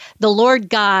friends, the Lord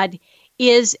God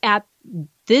is at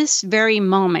this very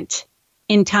moment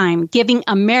in time giving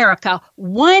America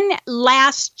one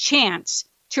last chance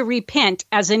to repent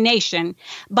as a nation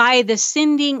by the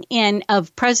sending in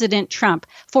of President Trump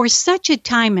for such a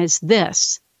time as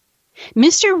this,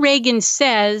 Mr. Reagan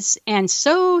says, and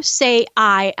so say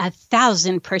I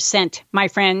 1,000%, my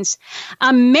friends,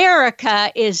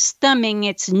 America is thumbing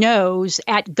its nose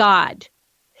at God.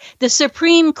 The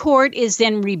Supreme Court is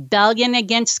in rebellion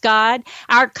against God.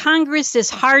 Our Congress is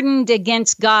hardened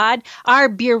against God. Our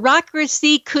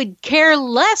bureaucracy could care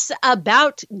less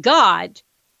about God.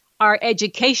 Our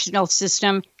educational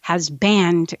system has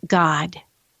banned God.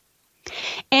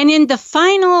 And in the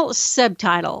final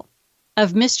subtitle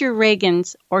of Mr.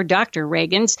 Reagan's or Dr.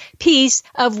 Reagan's piece,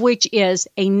 of which is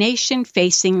A Nation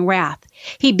Facing Wrath,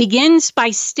 he begins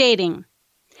by stating,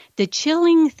 the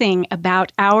chilling thing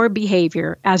about our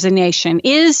behavior as a nation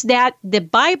is that the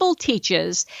Bible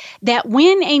teaches that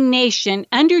when a nation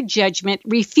under judgment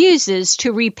refuses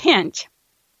to repent,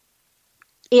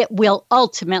 it will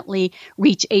ultimately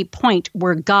reach a point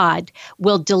where God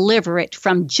will deliver it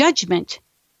from judgment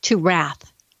to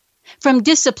wrath, from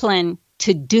discipline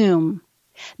to doom.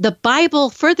 The Bible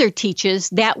further teaches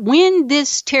that when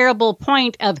this terrible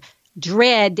point of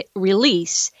dread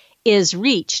release is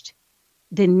reached,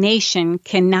 the nation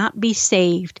cannot be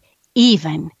saved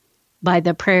even by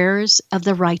the prayers of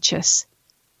the righteous.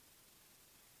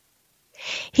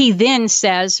 He then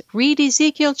says, read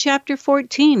Ezekiel chapter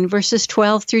 14, verses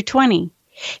 12 through 20.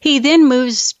 He then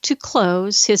moves to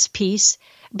close his piece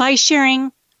by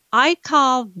sharing, I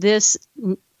call this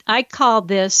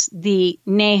the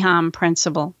Nahum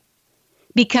principle,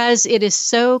 because it is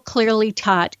so clearly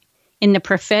taught in the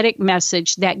prophetic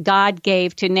message that God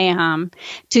gave to Nahum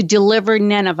to deliver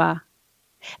Nineveh,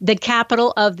 the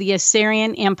capital of the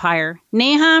Assyrian Empire.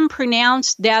 Nahum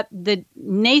pronounced that the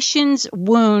nation's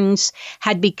wounds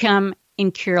had become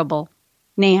incurable.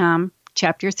 Nahum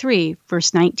chapter 3,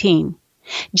 verse 19.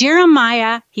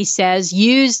 Jeremiah, he says,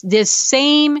 used this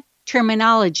same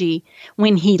terminology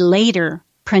when he later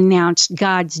pronounced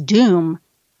God's doom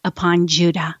upon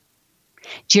Judah.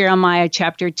 Jeremiah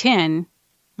chapter 10,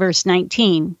 verse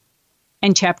 19,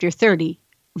 and chapter 30,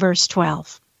 verse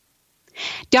 12.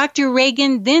 Dr.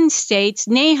 Reagan then states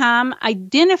Nahum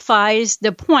identifies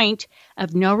the point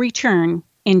of no return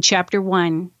in chapter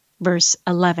 1, verse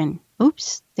 11.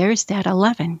 Oops, there's that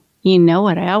 11. You know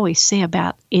what I always say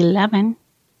about 11.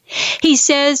 He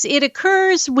says it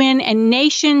occurs when a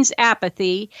nation's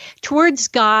apathy towards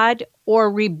God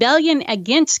or rebellion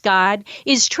against God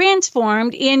is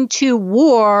transformed into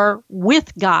war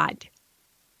with God.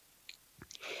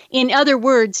 In other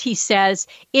words, he says,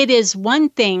 it is one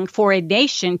thing for a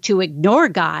nation to ignore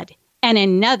God and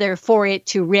another for it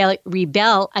to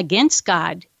rebel against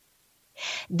God.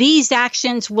 These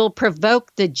actions will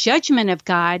provoke the judgment of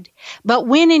God, but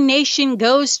when a nation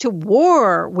goes to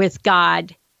war with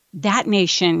God, that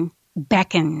nation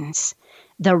beckons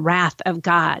the wrath of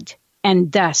God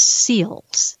and thus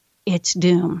seals its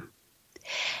doom.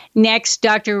 Next,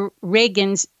 Dr.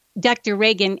 Reagan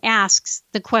asks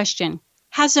the question,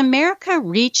 has America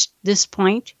reached this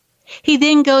point? He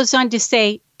then goes on to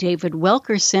say, David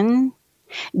Wilkerson,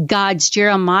 God's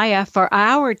Jeremiah for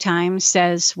our time,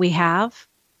 says we have.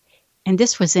 And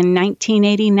this was in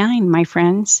 1989, my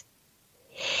friends.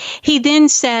 He then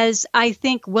says, I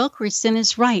think Wilkerson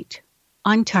is right,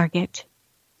 on target.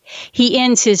 He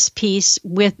ends his piece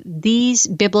with these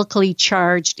biblically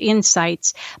charged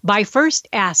insights by first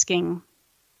asking,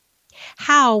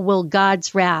 how will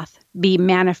God's wrath be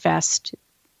manifested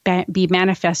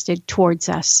towards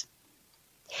us?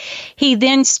 He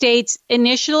then states,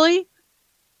 initially,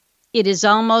 it is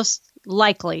almost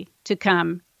likely to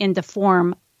come in the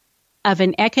form of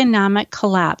an economic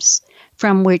collapse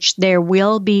from which there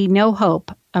will be no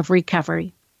hope of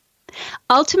recovery.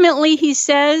 Ultimately, he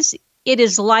says, it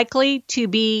is likely to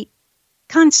be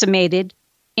consummated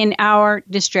in our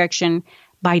destruction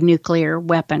by nuclear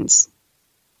weapons.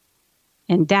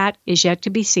 And that is yet to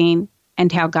be seen,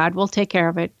 and how God will take care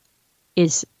of it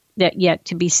is that yet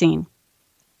to be seen.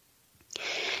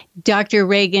 Dr.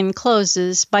 Reagan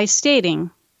closes by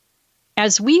stating,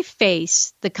 as we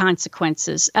face the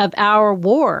consequences of our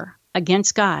war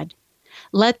against God,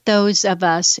 let those of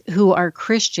us who are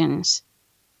Christians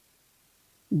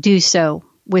do so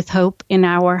with hope in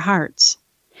our hearts,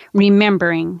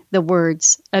 remembering the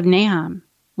words of Nahum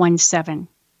 1:7,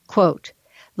 quote,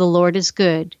 the Lord is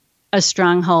good, a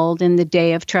stronghold in the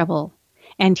day of trouble,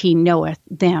 and he knoweth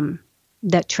them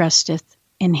that trusteth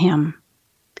in him.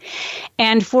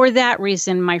 And for that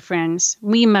reason, my friends,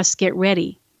 we must get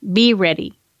ready, be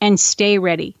ready, and stay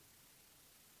ready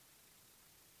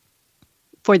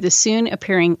for the soon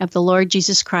appearing of the Lord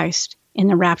Jesus Christ in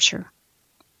the rapture,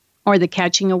 or the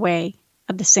catching away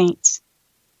of the saints.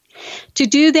 To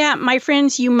do that, my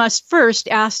friends, you must first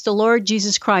ask the Lord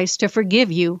Jesus Christ to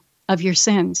forgive you of your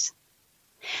sins,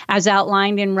 as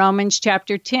outlined in Romans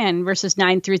chapter 10, verses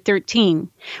 9 through 13,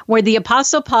 where the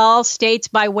Apostle Paul states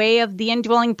by way of the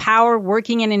indwelling power,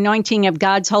 working and anointing of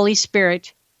God's Holy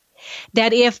Spirit,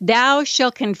 that if thou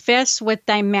shalt confess with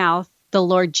thy mouth the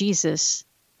Lord Jesus,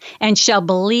 and shall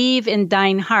believe in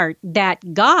thine heart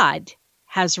that God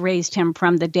has raised him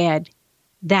from the dead,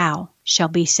 thou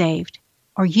shalt be saved,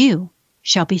 or you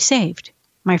shall be saved,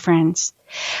 my friends.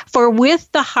 For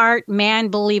with the heart man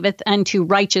believeth unto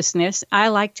righteousness. I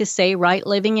like to say right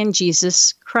living in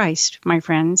Jesus Christ, my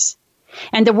friends.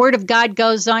 And the word of God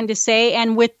goes on to say,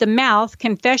 and with the mouth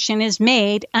confession is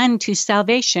made unto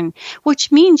salvation,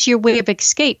 which means your way of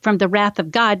escape from the wrath of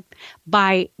God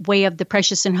by way of the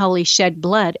precious and holy shed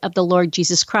blood of the Lord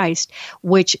Jesus Christ,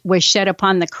 which was shed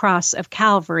upon the cross of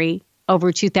Calvary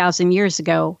over 2,000 years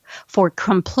ago for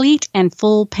complete and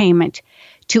full payment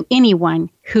to anyone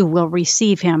who will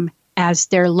receive him as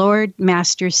their Lord,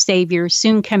 Master, Savior,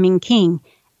 soon coming King,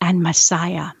 and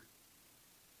Messiah.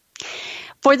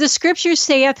 For the scripture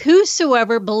saith,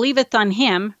 whosoever believeth on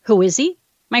him, who is he,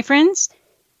 my friends?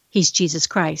 He's Jesus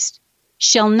Christ,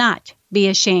 shall not be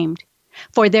ashamed.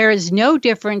 For there is no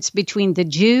difference between the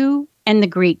Jew and the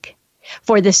Greek.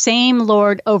 For the same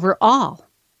Lord over all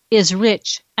is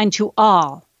rich unto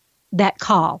all that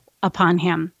call upon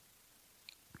him.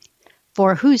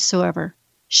 For whosoever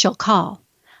shall call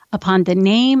upon the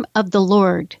name of the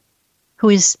Lord, who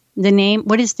is the name,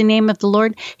 what is the name of the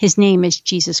Lord? His name is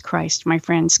Jesus Christ, my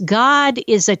friends. God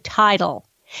is a title.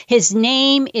 His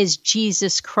name is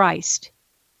Jesus Christ.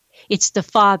 It's the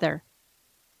Father,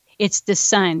 it's the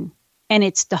Son, and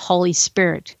it's the Holy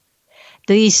Spirit.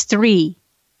 These three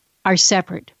are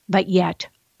separate, but yet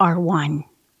are one.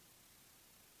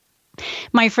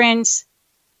 My friends,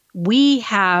 we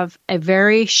have a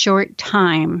very short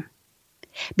time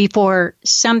before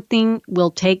something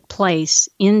will take place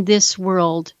in this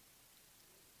world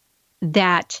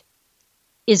that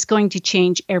is going to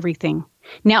change everything.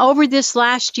 Now, over this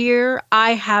last year,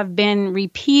 I have been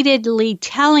repeatedly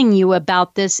telling you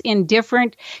about this in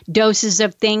different doses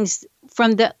of things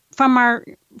from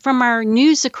our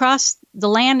news across the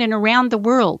land and around the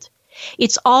world.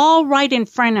 It's all right in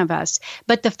front of us.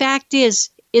 But the fact is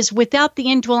without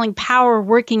the indwelling power,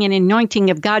 working and anointing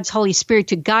of God's Holy Spirit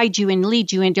to guide you and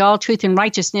lead you into all truth and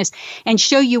righteousness and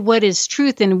show you what is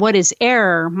truth and what is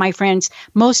error, my friends,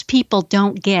 most people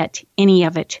don't get any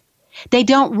of it. They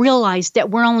don't realize that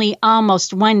we're only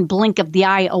almost one blink of the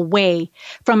eye away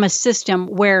from a system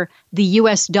where the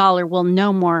U.S. dollar will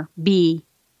no more be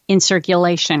in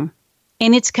circulation.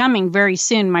 And it's coming very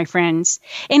soon, my friends.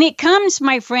 And it comes,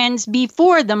 my friends,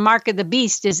 before the mark of the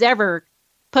beast is ever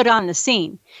put on the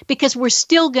scene, because we're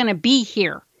still going to be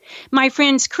here. My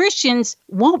friends, Christians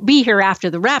won't be here after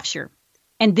the rapture.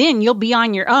 And then you'll be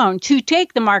on your own to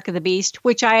take the mark of the beast,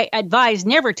 which I advise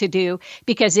never to do,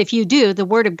 because if you do, the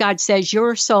word of God says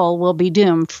your soul will be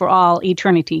doomed for all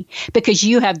eternity, because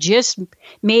you have just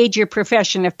made your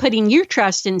profession of putting your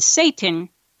trust in Satan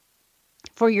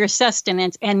for your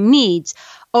sustenance and needs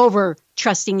over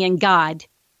trusting in God.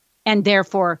 And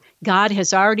therefore, God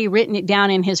has already written it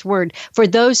down in his word for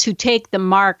those who take the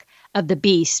mark of the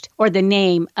beast or the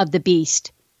name of the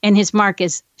beast. And his mark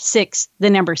is 6, the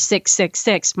number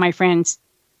 666, my friends.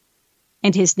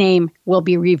 And his name will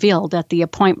be revealed at the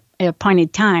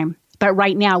appointed time. But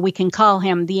right now, we can call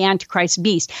him the Antichrist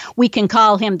beast. We can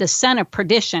call him the son of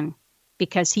perdition,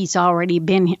 because he's already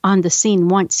been on the scene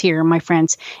once here, my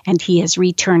friends. And he is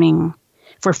returning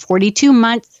for 42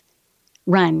 months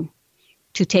run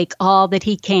to take all that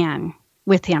he can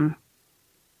with him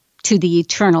to the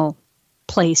eternal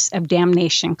place of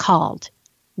damnation called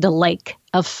the lake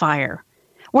of fire,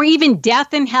 where even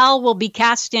death and hell will be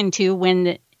cast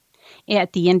into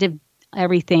at the end of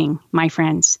everything, my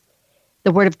friends.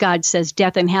 The word of God says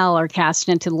death and hell are cast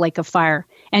into the lake of fire,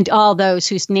 and all those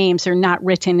whose names are not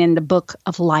written in the book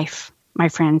of life, my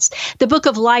friends. The book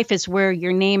of life is where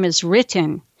your name is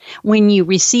written when you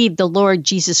receive the Lord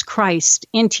Jesus Christ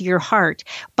into your heart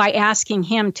by asking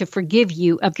him to forgive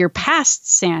you of your past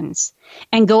sins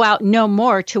and go out no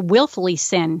more to willfully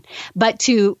sin, but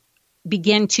to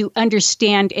begin to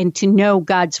understand and to know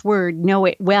God's word, know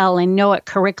it well and know it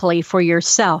correctly for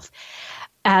yourself,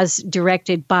 as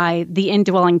directed by the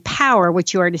indwelling power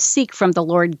which you are to seek from the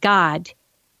Lord God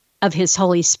of his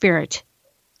Holy Spirit.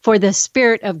 For the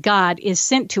Spirit of God is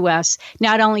sent to us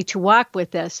not only to walk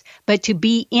with us, but to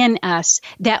be in us,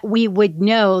 that we would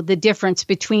know the difference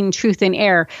between truth and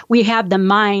error. We have the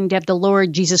mind of the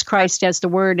Lord Jesus Christ, as the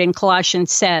word in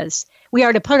Colossians says. We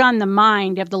are to put on the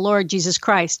mind of the Lord Jesus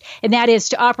Christ, and that is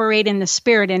to operate in the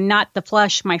Spirit and not the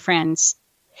flesh, my friends.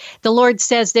 The Lord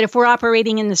says that if we're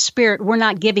operating in the Spirit, we're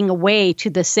not giving away to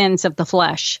the sins of the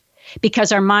flesh,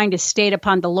 because our mind is stayed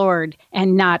upon the Lord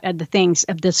and not of the things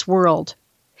of this world.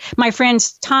 My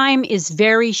friends, time is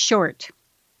very short,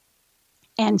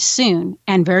 and soon,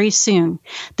 and very soon,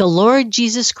 the Lord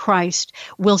Jesus Christ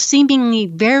will seemingly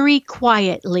very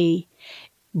quietly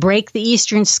break the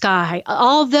eastern sky.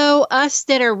 Although us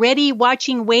that are ready,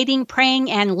 watching, waiting, praying,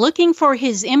 and looking for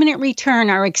his imminent return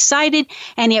are excited,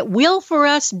 and it will for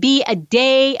us be a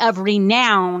day of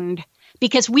renown,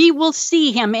 because we will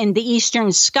see him in the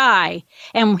eastern sky,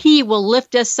 and he will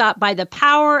lift us up by the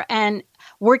power and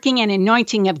working and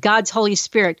anointing of God's Holy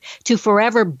Spirit to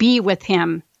forever be with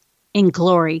him in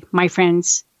glory, my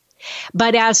friends.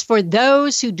 But as for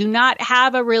those who do not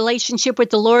have a relationship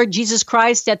with the Lord Jesus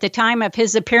Christ at the time of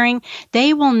his appearing,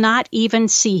 they will not even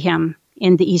see him.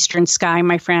 in the eastern sky,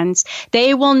 my friends.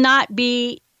 They will not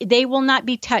be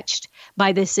touched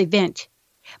by this event.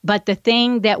 But the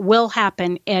thing that will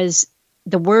happen is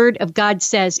the word of God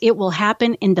says it will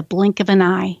happen in the blink of an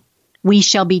eye. We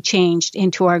shall be changed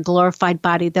into our glorified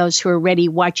body, those who are ready,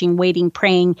 watching, waiting,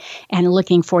 praying, and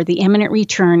looking for the imminent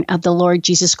return of the Lord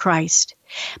Jesus Christ.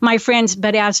 My friends,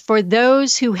 but as for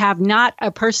those who have not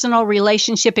a personal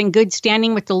relationship in good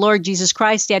standing with the Lord Jesus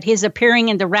Christ at his appearing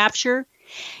in the rapture,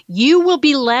 you will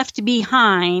be left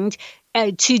behind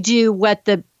to do what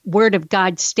the Word of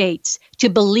God states, to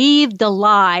believe the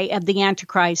lie of the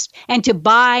Antichrist and to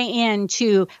buy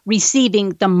into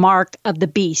receiving the mark of the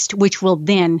beast, which will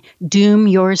then doom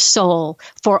your soul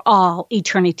for all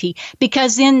eternity.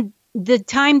 Because in the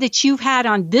time that you've had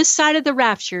on this side of the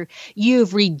rapture,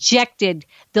 you've rejected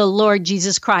the Lord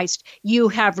Jesus Christ. You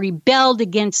have rebelled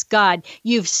against God.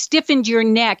 You've stiffened your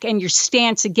neck and your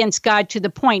stance against God to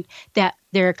the point that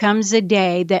there comes a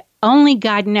day that only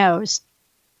God knows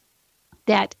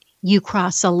that you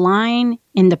cross a line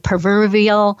in the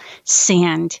proverbial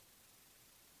sand.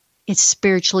 It's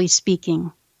spiritually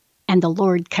speaking, and the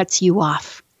Lord cuts you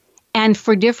off. And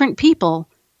for different people,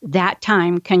 that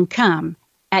time can come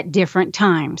at different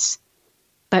times.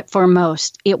 But for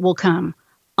most, it will come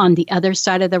on the other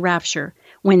side of the rapture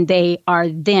when they are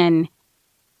then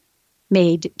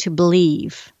made to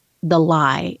believe the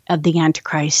lie of the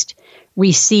Antichrist,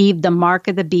 receive the mark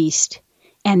of the beast,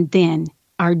 and then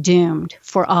are doomed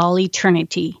for all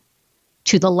eternity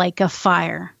to the lake of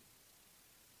fire.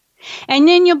 And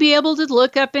then you'll be able to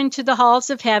look up into the halls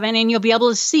of heaven and you'll be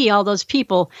able to see all those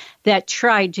people that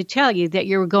tried to tell you that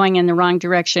you were going in the wrong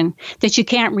direction, that you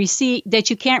can't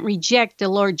reject the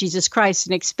Lord Jesus Christ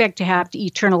and expect to have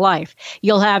eternal life.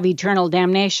 You'll have eternal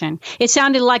damnation. It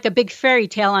sounded like a big fairy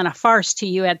tale and a farce to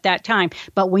you at that time.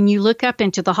 But when you look up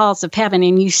into the halls of heaven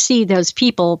and you see those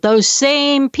people, those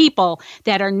same people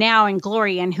that are now in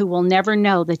glory and who will never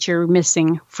know that you're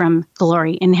missing from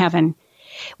glory in heaven,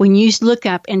 when you look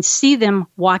up and see them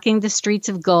walking the streets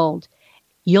of gold,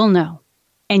 you'll know,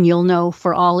 and you'll know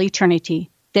for all eternity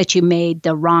that you made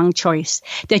the wrong choice,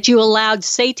 that you allowed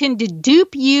Satan to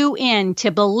dupe you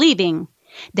into believing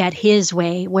that his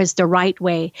way was the right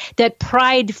way, that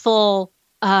prideful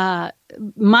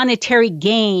monetary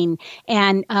gain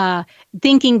and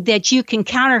thinking that you can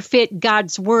counterfeit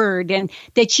God's word and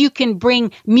that you can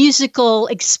bring musical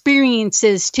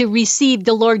experiences to receive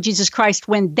the Lord Jesus Christ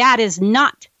when that is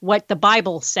not what the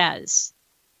Bible says.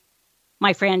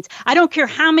 My friends, I don't care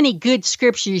how many good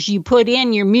scriptures you put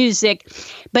in your music,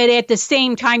 but at the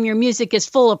same time your music is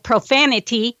full of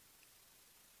profanity,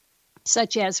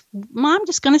 such as, I'm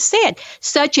just going to say it,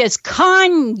 such as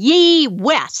Kanye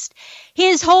West.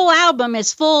 His whole album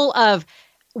is full of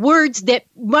words that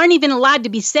weren't even allowed to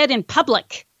be said in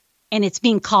public, and it's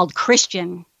being called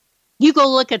Christian. You go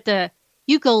look at the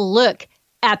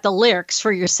lyrics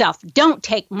for yourself. Don't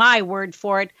take my word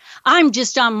for it. I'm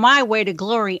just on my way to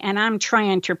glory, and I'm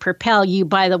trying to propel you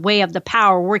by the way of the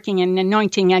power working and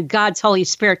anointing of God's Holy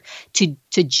Spirit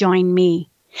to join me.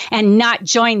 And not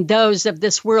join those of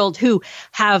this world who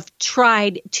have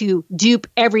tried to dupe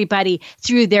everybody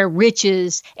through their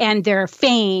riches and their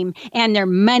fame and their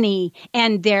money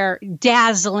and their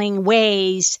dazzling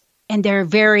ways and their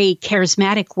very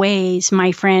charismatic ways,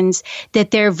 my friends,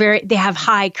 that they have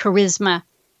high charisma,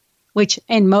 which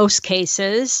in most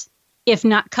cases, if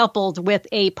not coupled with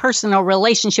a personal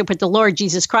relationship with the Lord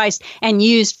Jesus Christ and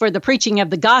used for the preaching of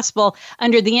the gospel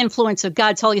under the influence of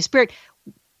God's Holy Spirit,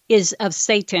 is of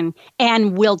Satan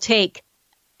and will take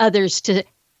others to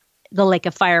the lake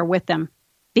of fire with them,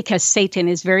 because Satan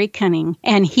is very cunning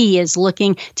and he is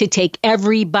looking to take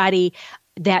everybody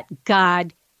that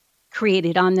God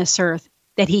created on this earth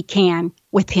that he can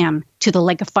with him to the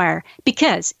lake of fire,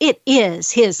 because it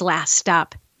is his last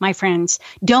stop, my friends.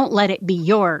 Don't let it be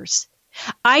yours.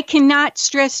 I cannot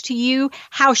stress to you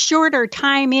how short our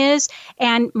time is.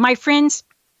 And my friends,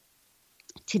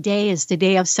 today is the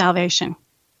day of salvation.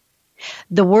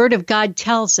 The Word of God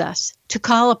tells us to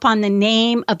call upon the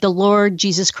name of the Lord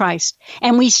Jesus Christ,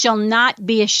 and we shall not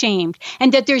be ashamed,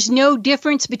 and that there's no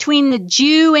difference between the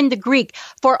Jew and the Greek,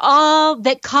 for all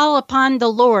that call upon the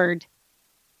Lord,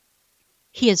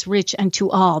 he is rich unto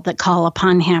all that call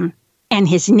upon him, and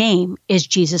his name is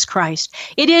Jesus Christ.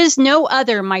 It is no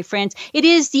other, my friends. It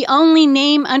is the only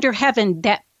name under heaven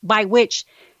that by which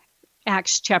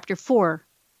Acts chapter 4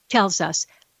 tells us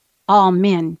all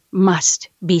men must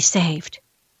be saved,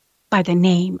 by the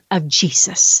name of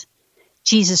Jesus.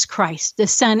 Jesus Christ, the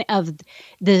Son of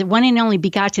the one and only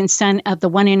begotten Son of the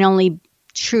one and only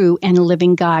true and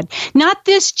living God. Not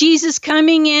this Jesus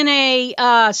coming in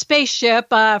a spaceship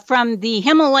from the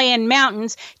Himalayan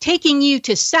mountains, taking you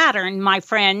to Saturn, my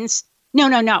friends.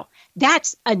 No.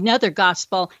 That's another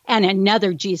gospel and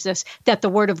another Jesus that the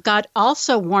Word of God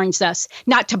also warns us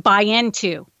not to buy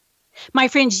into. My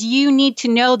friends, you need to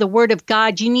know the Word of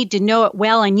God. You need to know it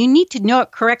well, and you need to know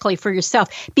it correctly for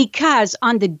yourself, because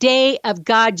on the day of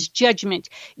God's judgment,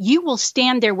 you will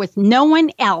stand there with no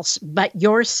one else but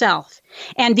yourself.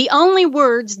 And the only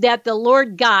words that the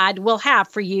Lord God will have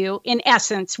for you, in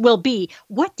essence, will be,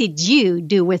 "What did you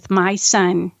do with my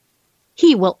son?"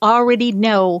 He will already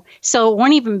know, so it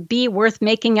won't even be worth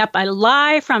making up a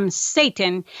lie from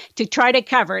Satan to try to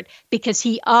cover it, because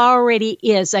he already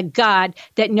is a God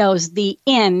that knows the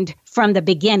end from the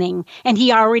beginning, and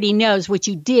he already knows what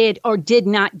you did or did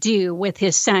not do with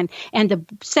his son. And the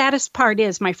saddest part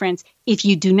is, my friends, if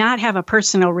you do not have a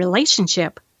personal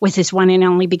relationship with his one and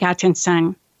only begotten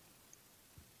son,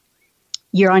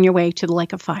 you're on your way to the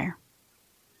lake of fire.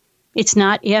 It's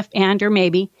not if, and, or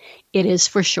maybe. It is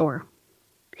for sure.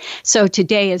 So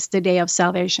today is the day of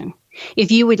salvation.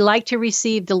 If you would like to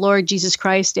receive the Lord Jesus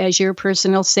Christ as your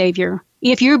personal Savior,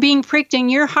 if you're being pricked in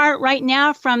your heart right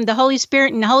now from the Holy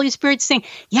Spirit, and the Holy Spirit saying,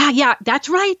 yeah, that's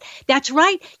right,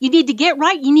 you need to get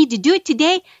right, you need to do it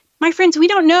today. My friends, we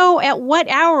don't know at what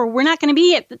hour we're not going to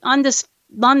be on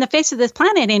the face of this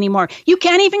planet anymore. You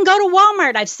can't even go to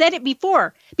Walmart. I've said it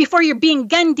before you're being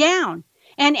gunned down.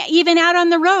 And even out on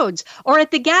the roads, or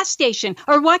at the gas station,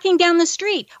 or walking down the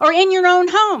street, or in your own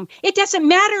home. It doesn't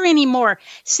matter anymore.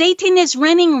 Satan is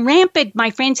running rampant, my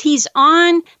friends. He's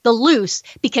on the loose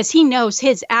because he knows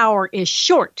his hour is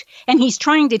short. And he's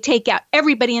trying to take out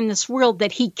everybody in this world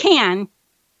that he can.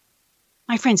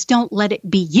 My friends, don't let it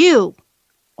be you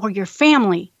or your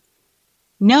family.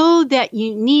 Know that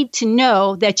you need to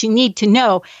know that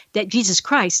Jesus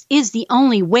Christ is the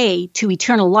only way to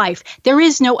eternal life. There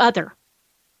is no other.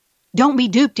 Don't be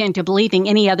duped into believing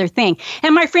any other thing.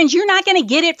 And my friends, you're not going to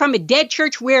get it from a dead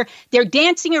church where they're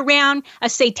dancing around a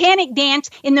satanic dance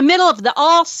in the middle of the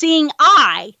all-seeing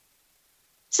eye,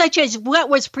 such as what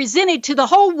was presented to the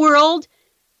whole world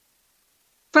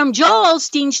from Joel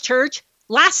Osteen's church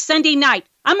last Sunday night.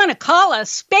 I'm going to call a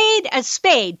spade a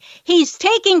spade. He's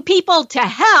taking people to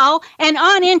hell and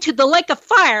on into the lake of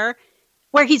fire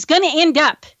where he's going to end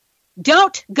up.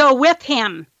 Don't go with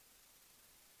him.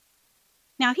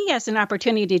 Now, he has an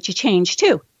opportunity to change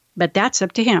too, but that's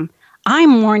up to him.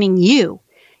 I'm warning you,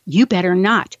 you better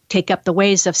not take up the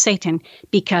ways of Satan,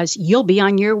 because you'll be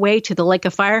on your way to the lake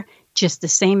of fire just the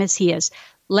same as he is.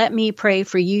 Let me pray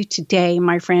for you today,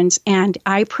 my friends, and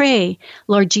I pray,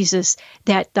 Lord Jesus,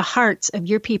 that the hearts of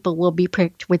your people will be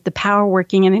pricked with the power,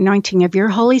 working, and anointing of your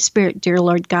Holy Spirit, dear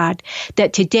Lord God,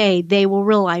 that today they will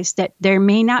realize that there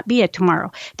may not be a tomorrow,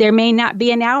 there may not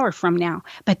be an hour from now,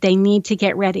 but they need to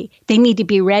get ready. They need to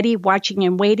be ready, watching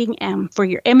and waiting for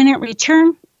your imminent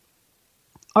return,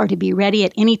 or to be ready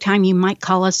at any time you might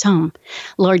call us home,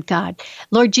 Lord God.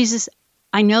 Lord Jesus,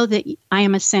 I know that I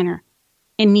am a sinner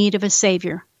in need of a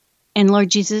Savior. And Lord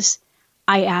Jesus,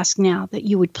 I ask now that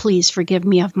you would please forgive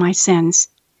me of my sins,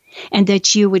 and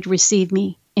that you would receive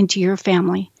me into your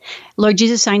family. Lord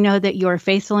Jesus, I know that you are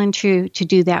faithful and true to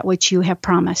do that which you have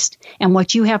promised. And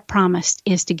what you have promised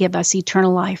is to give us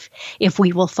eternal life if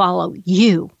we will follow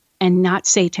you and not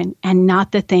Satan and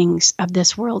not the things of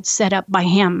this world set up by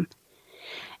him.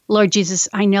 Lord Jesus,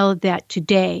 I know that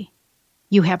today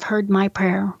you have heard my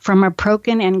prayer from a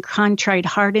broken and contrite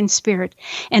heart and spirit,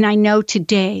 and I know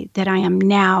today that I am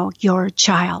now your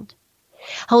child.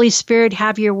 Holy Spirit,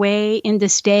 have your way in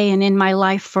this day and in my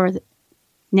life for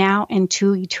now and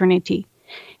to eternity.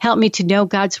 Help me to know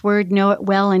God's word, know it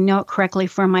well, and know it correctly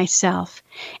for myself.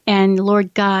 And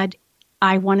Lord God,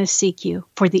 I want to seek you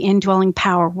for the indwelling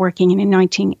power, working, and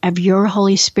anointing of your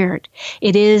Holy Spirit.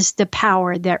 It is the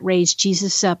power that raised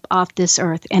Jesus up off this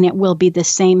earth, and it will be the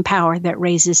same power that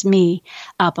raises me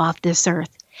up off this earth.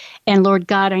 And Lord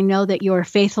God, I know that you are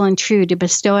faithful and true to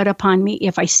bestow it upon me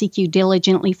if I seek you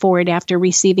diligently for it after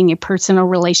receiving a personal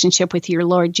relationship with your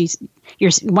Lord Jesus,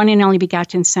 your one and only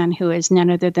begotten Son, who is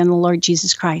none other than the Lord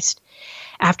Jesus Christ,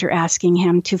 after asking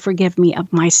him to forgive me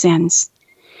of my sins.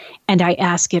 And I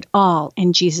ask it all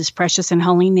in Jesus' precious and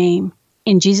holy name.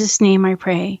 In Jesus' name I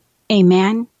pray.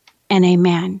 Amen and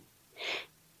amen.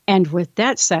 And with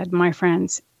that said, my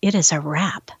friends, it is a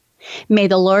wrap. May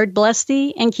the Lord bless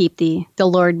thee and keep thee. The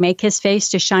Lord make his face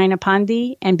to shine upon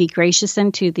thee and be gracious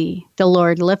unto thee. The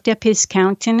Lord lift up his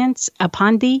countenance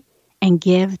upon thee and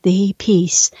give thee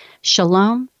peace.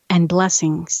 Shalom and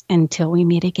blessings until we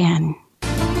meet again.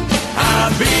 I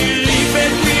believe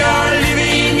that we are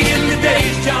living in the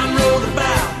days John wrote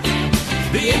about.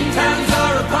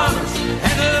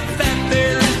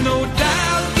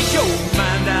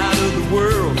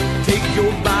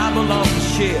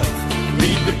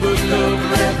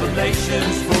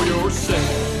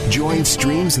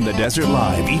 Streams in the Desert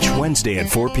Live each Wednesday at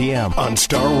 4 p.m. on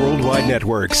Star Worldwide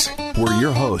Networks, where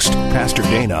your host, Pastor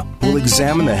Dana, will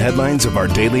examine the headlines of our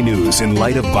daily news in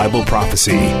light of Bible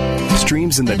prophecy.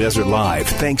 Streams in the Desert Live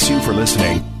thanks you for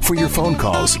listening, for your phone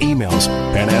calls, emails,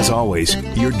 and as always,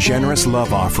 your generous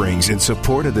love offerings in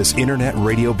support of this internet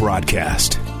radio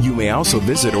broadcast. You may also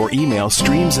visit or email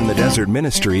Streams in the Desert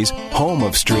Ministries, home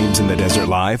of Streams in the Desert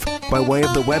Live, by way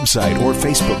of the website or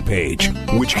Facebook page,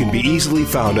 which can be easily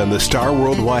found on the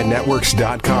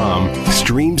StarWorldWideNetworks.com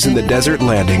Streams in the Desert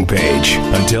landing page.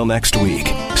 Until next week,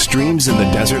 Streams in the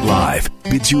Desert Live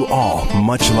bids you all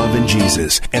much love in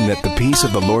Jesus, and that the peace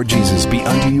of the Lord Jesus be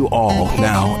unto you all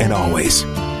now and always.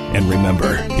 And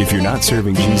remember, if you're not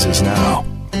serving Jesus now,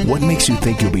 what makes you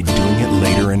think you'll be doing it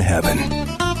later in heaven?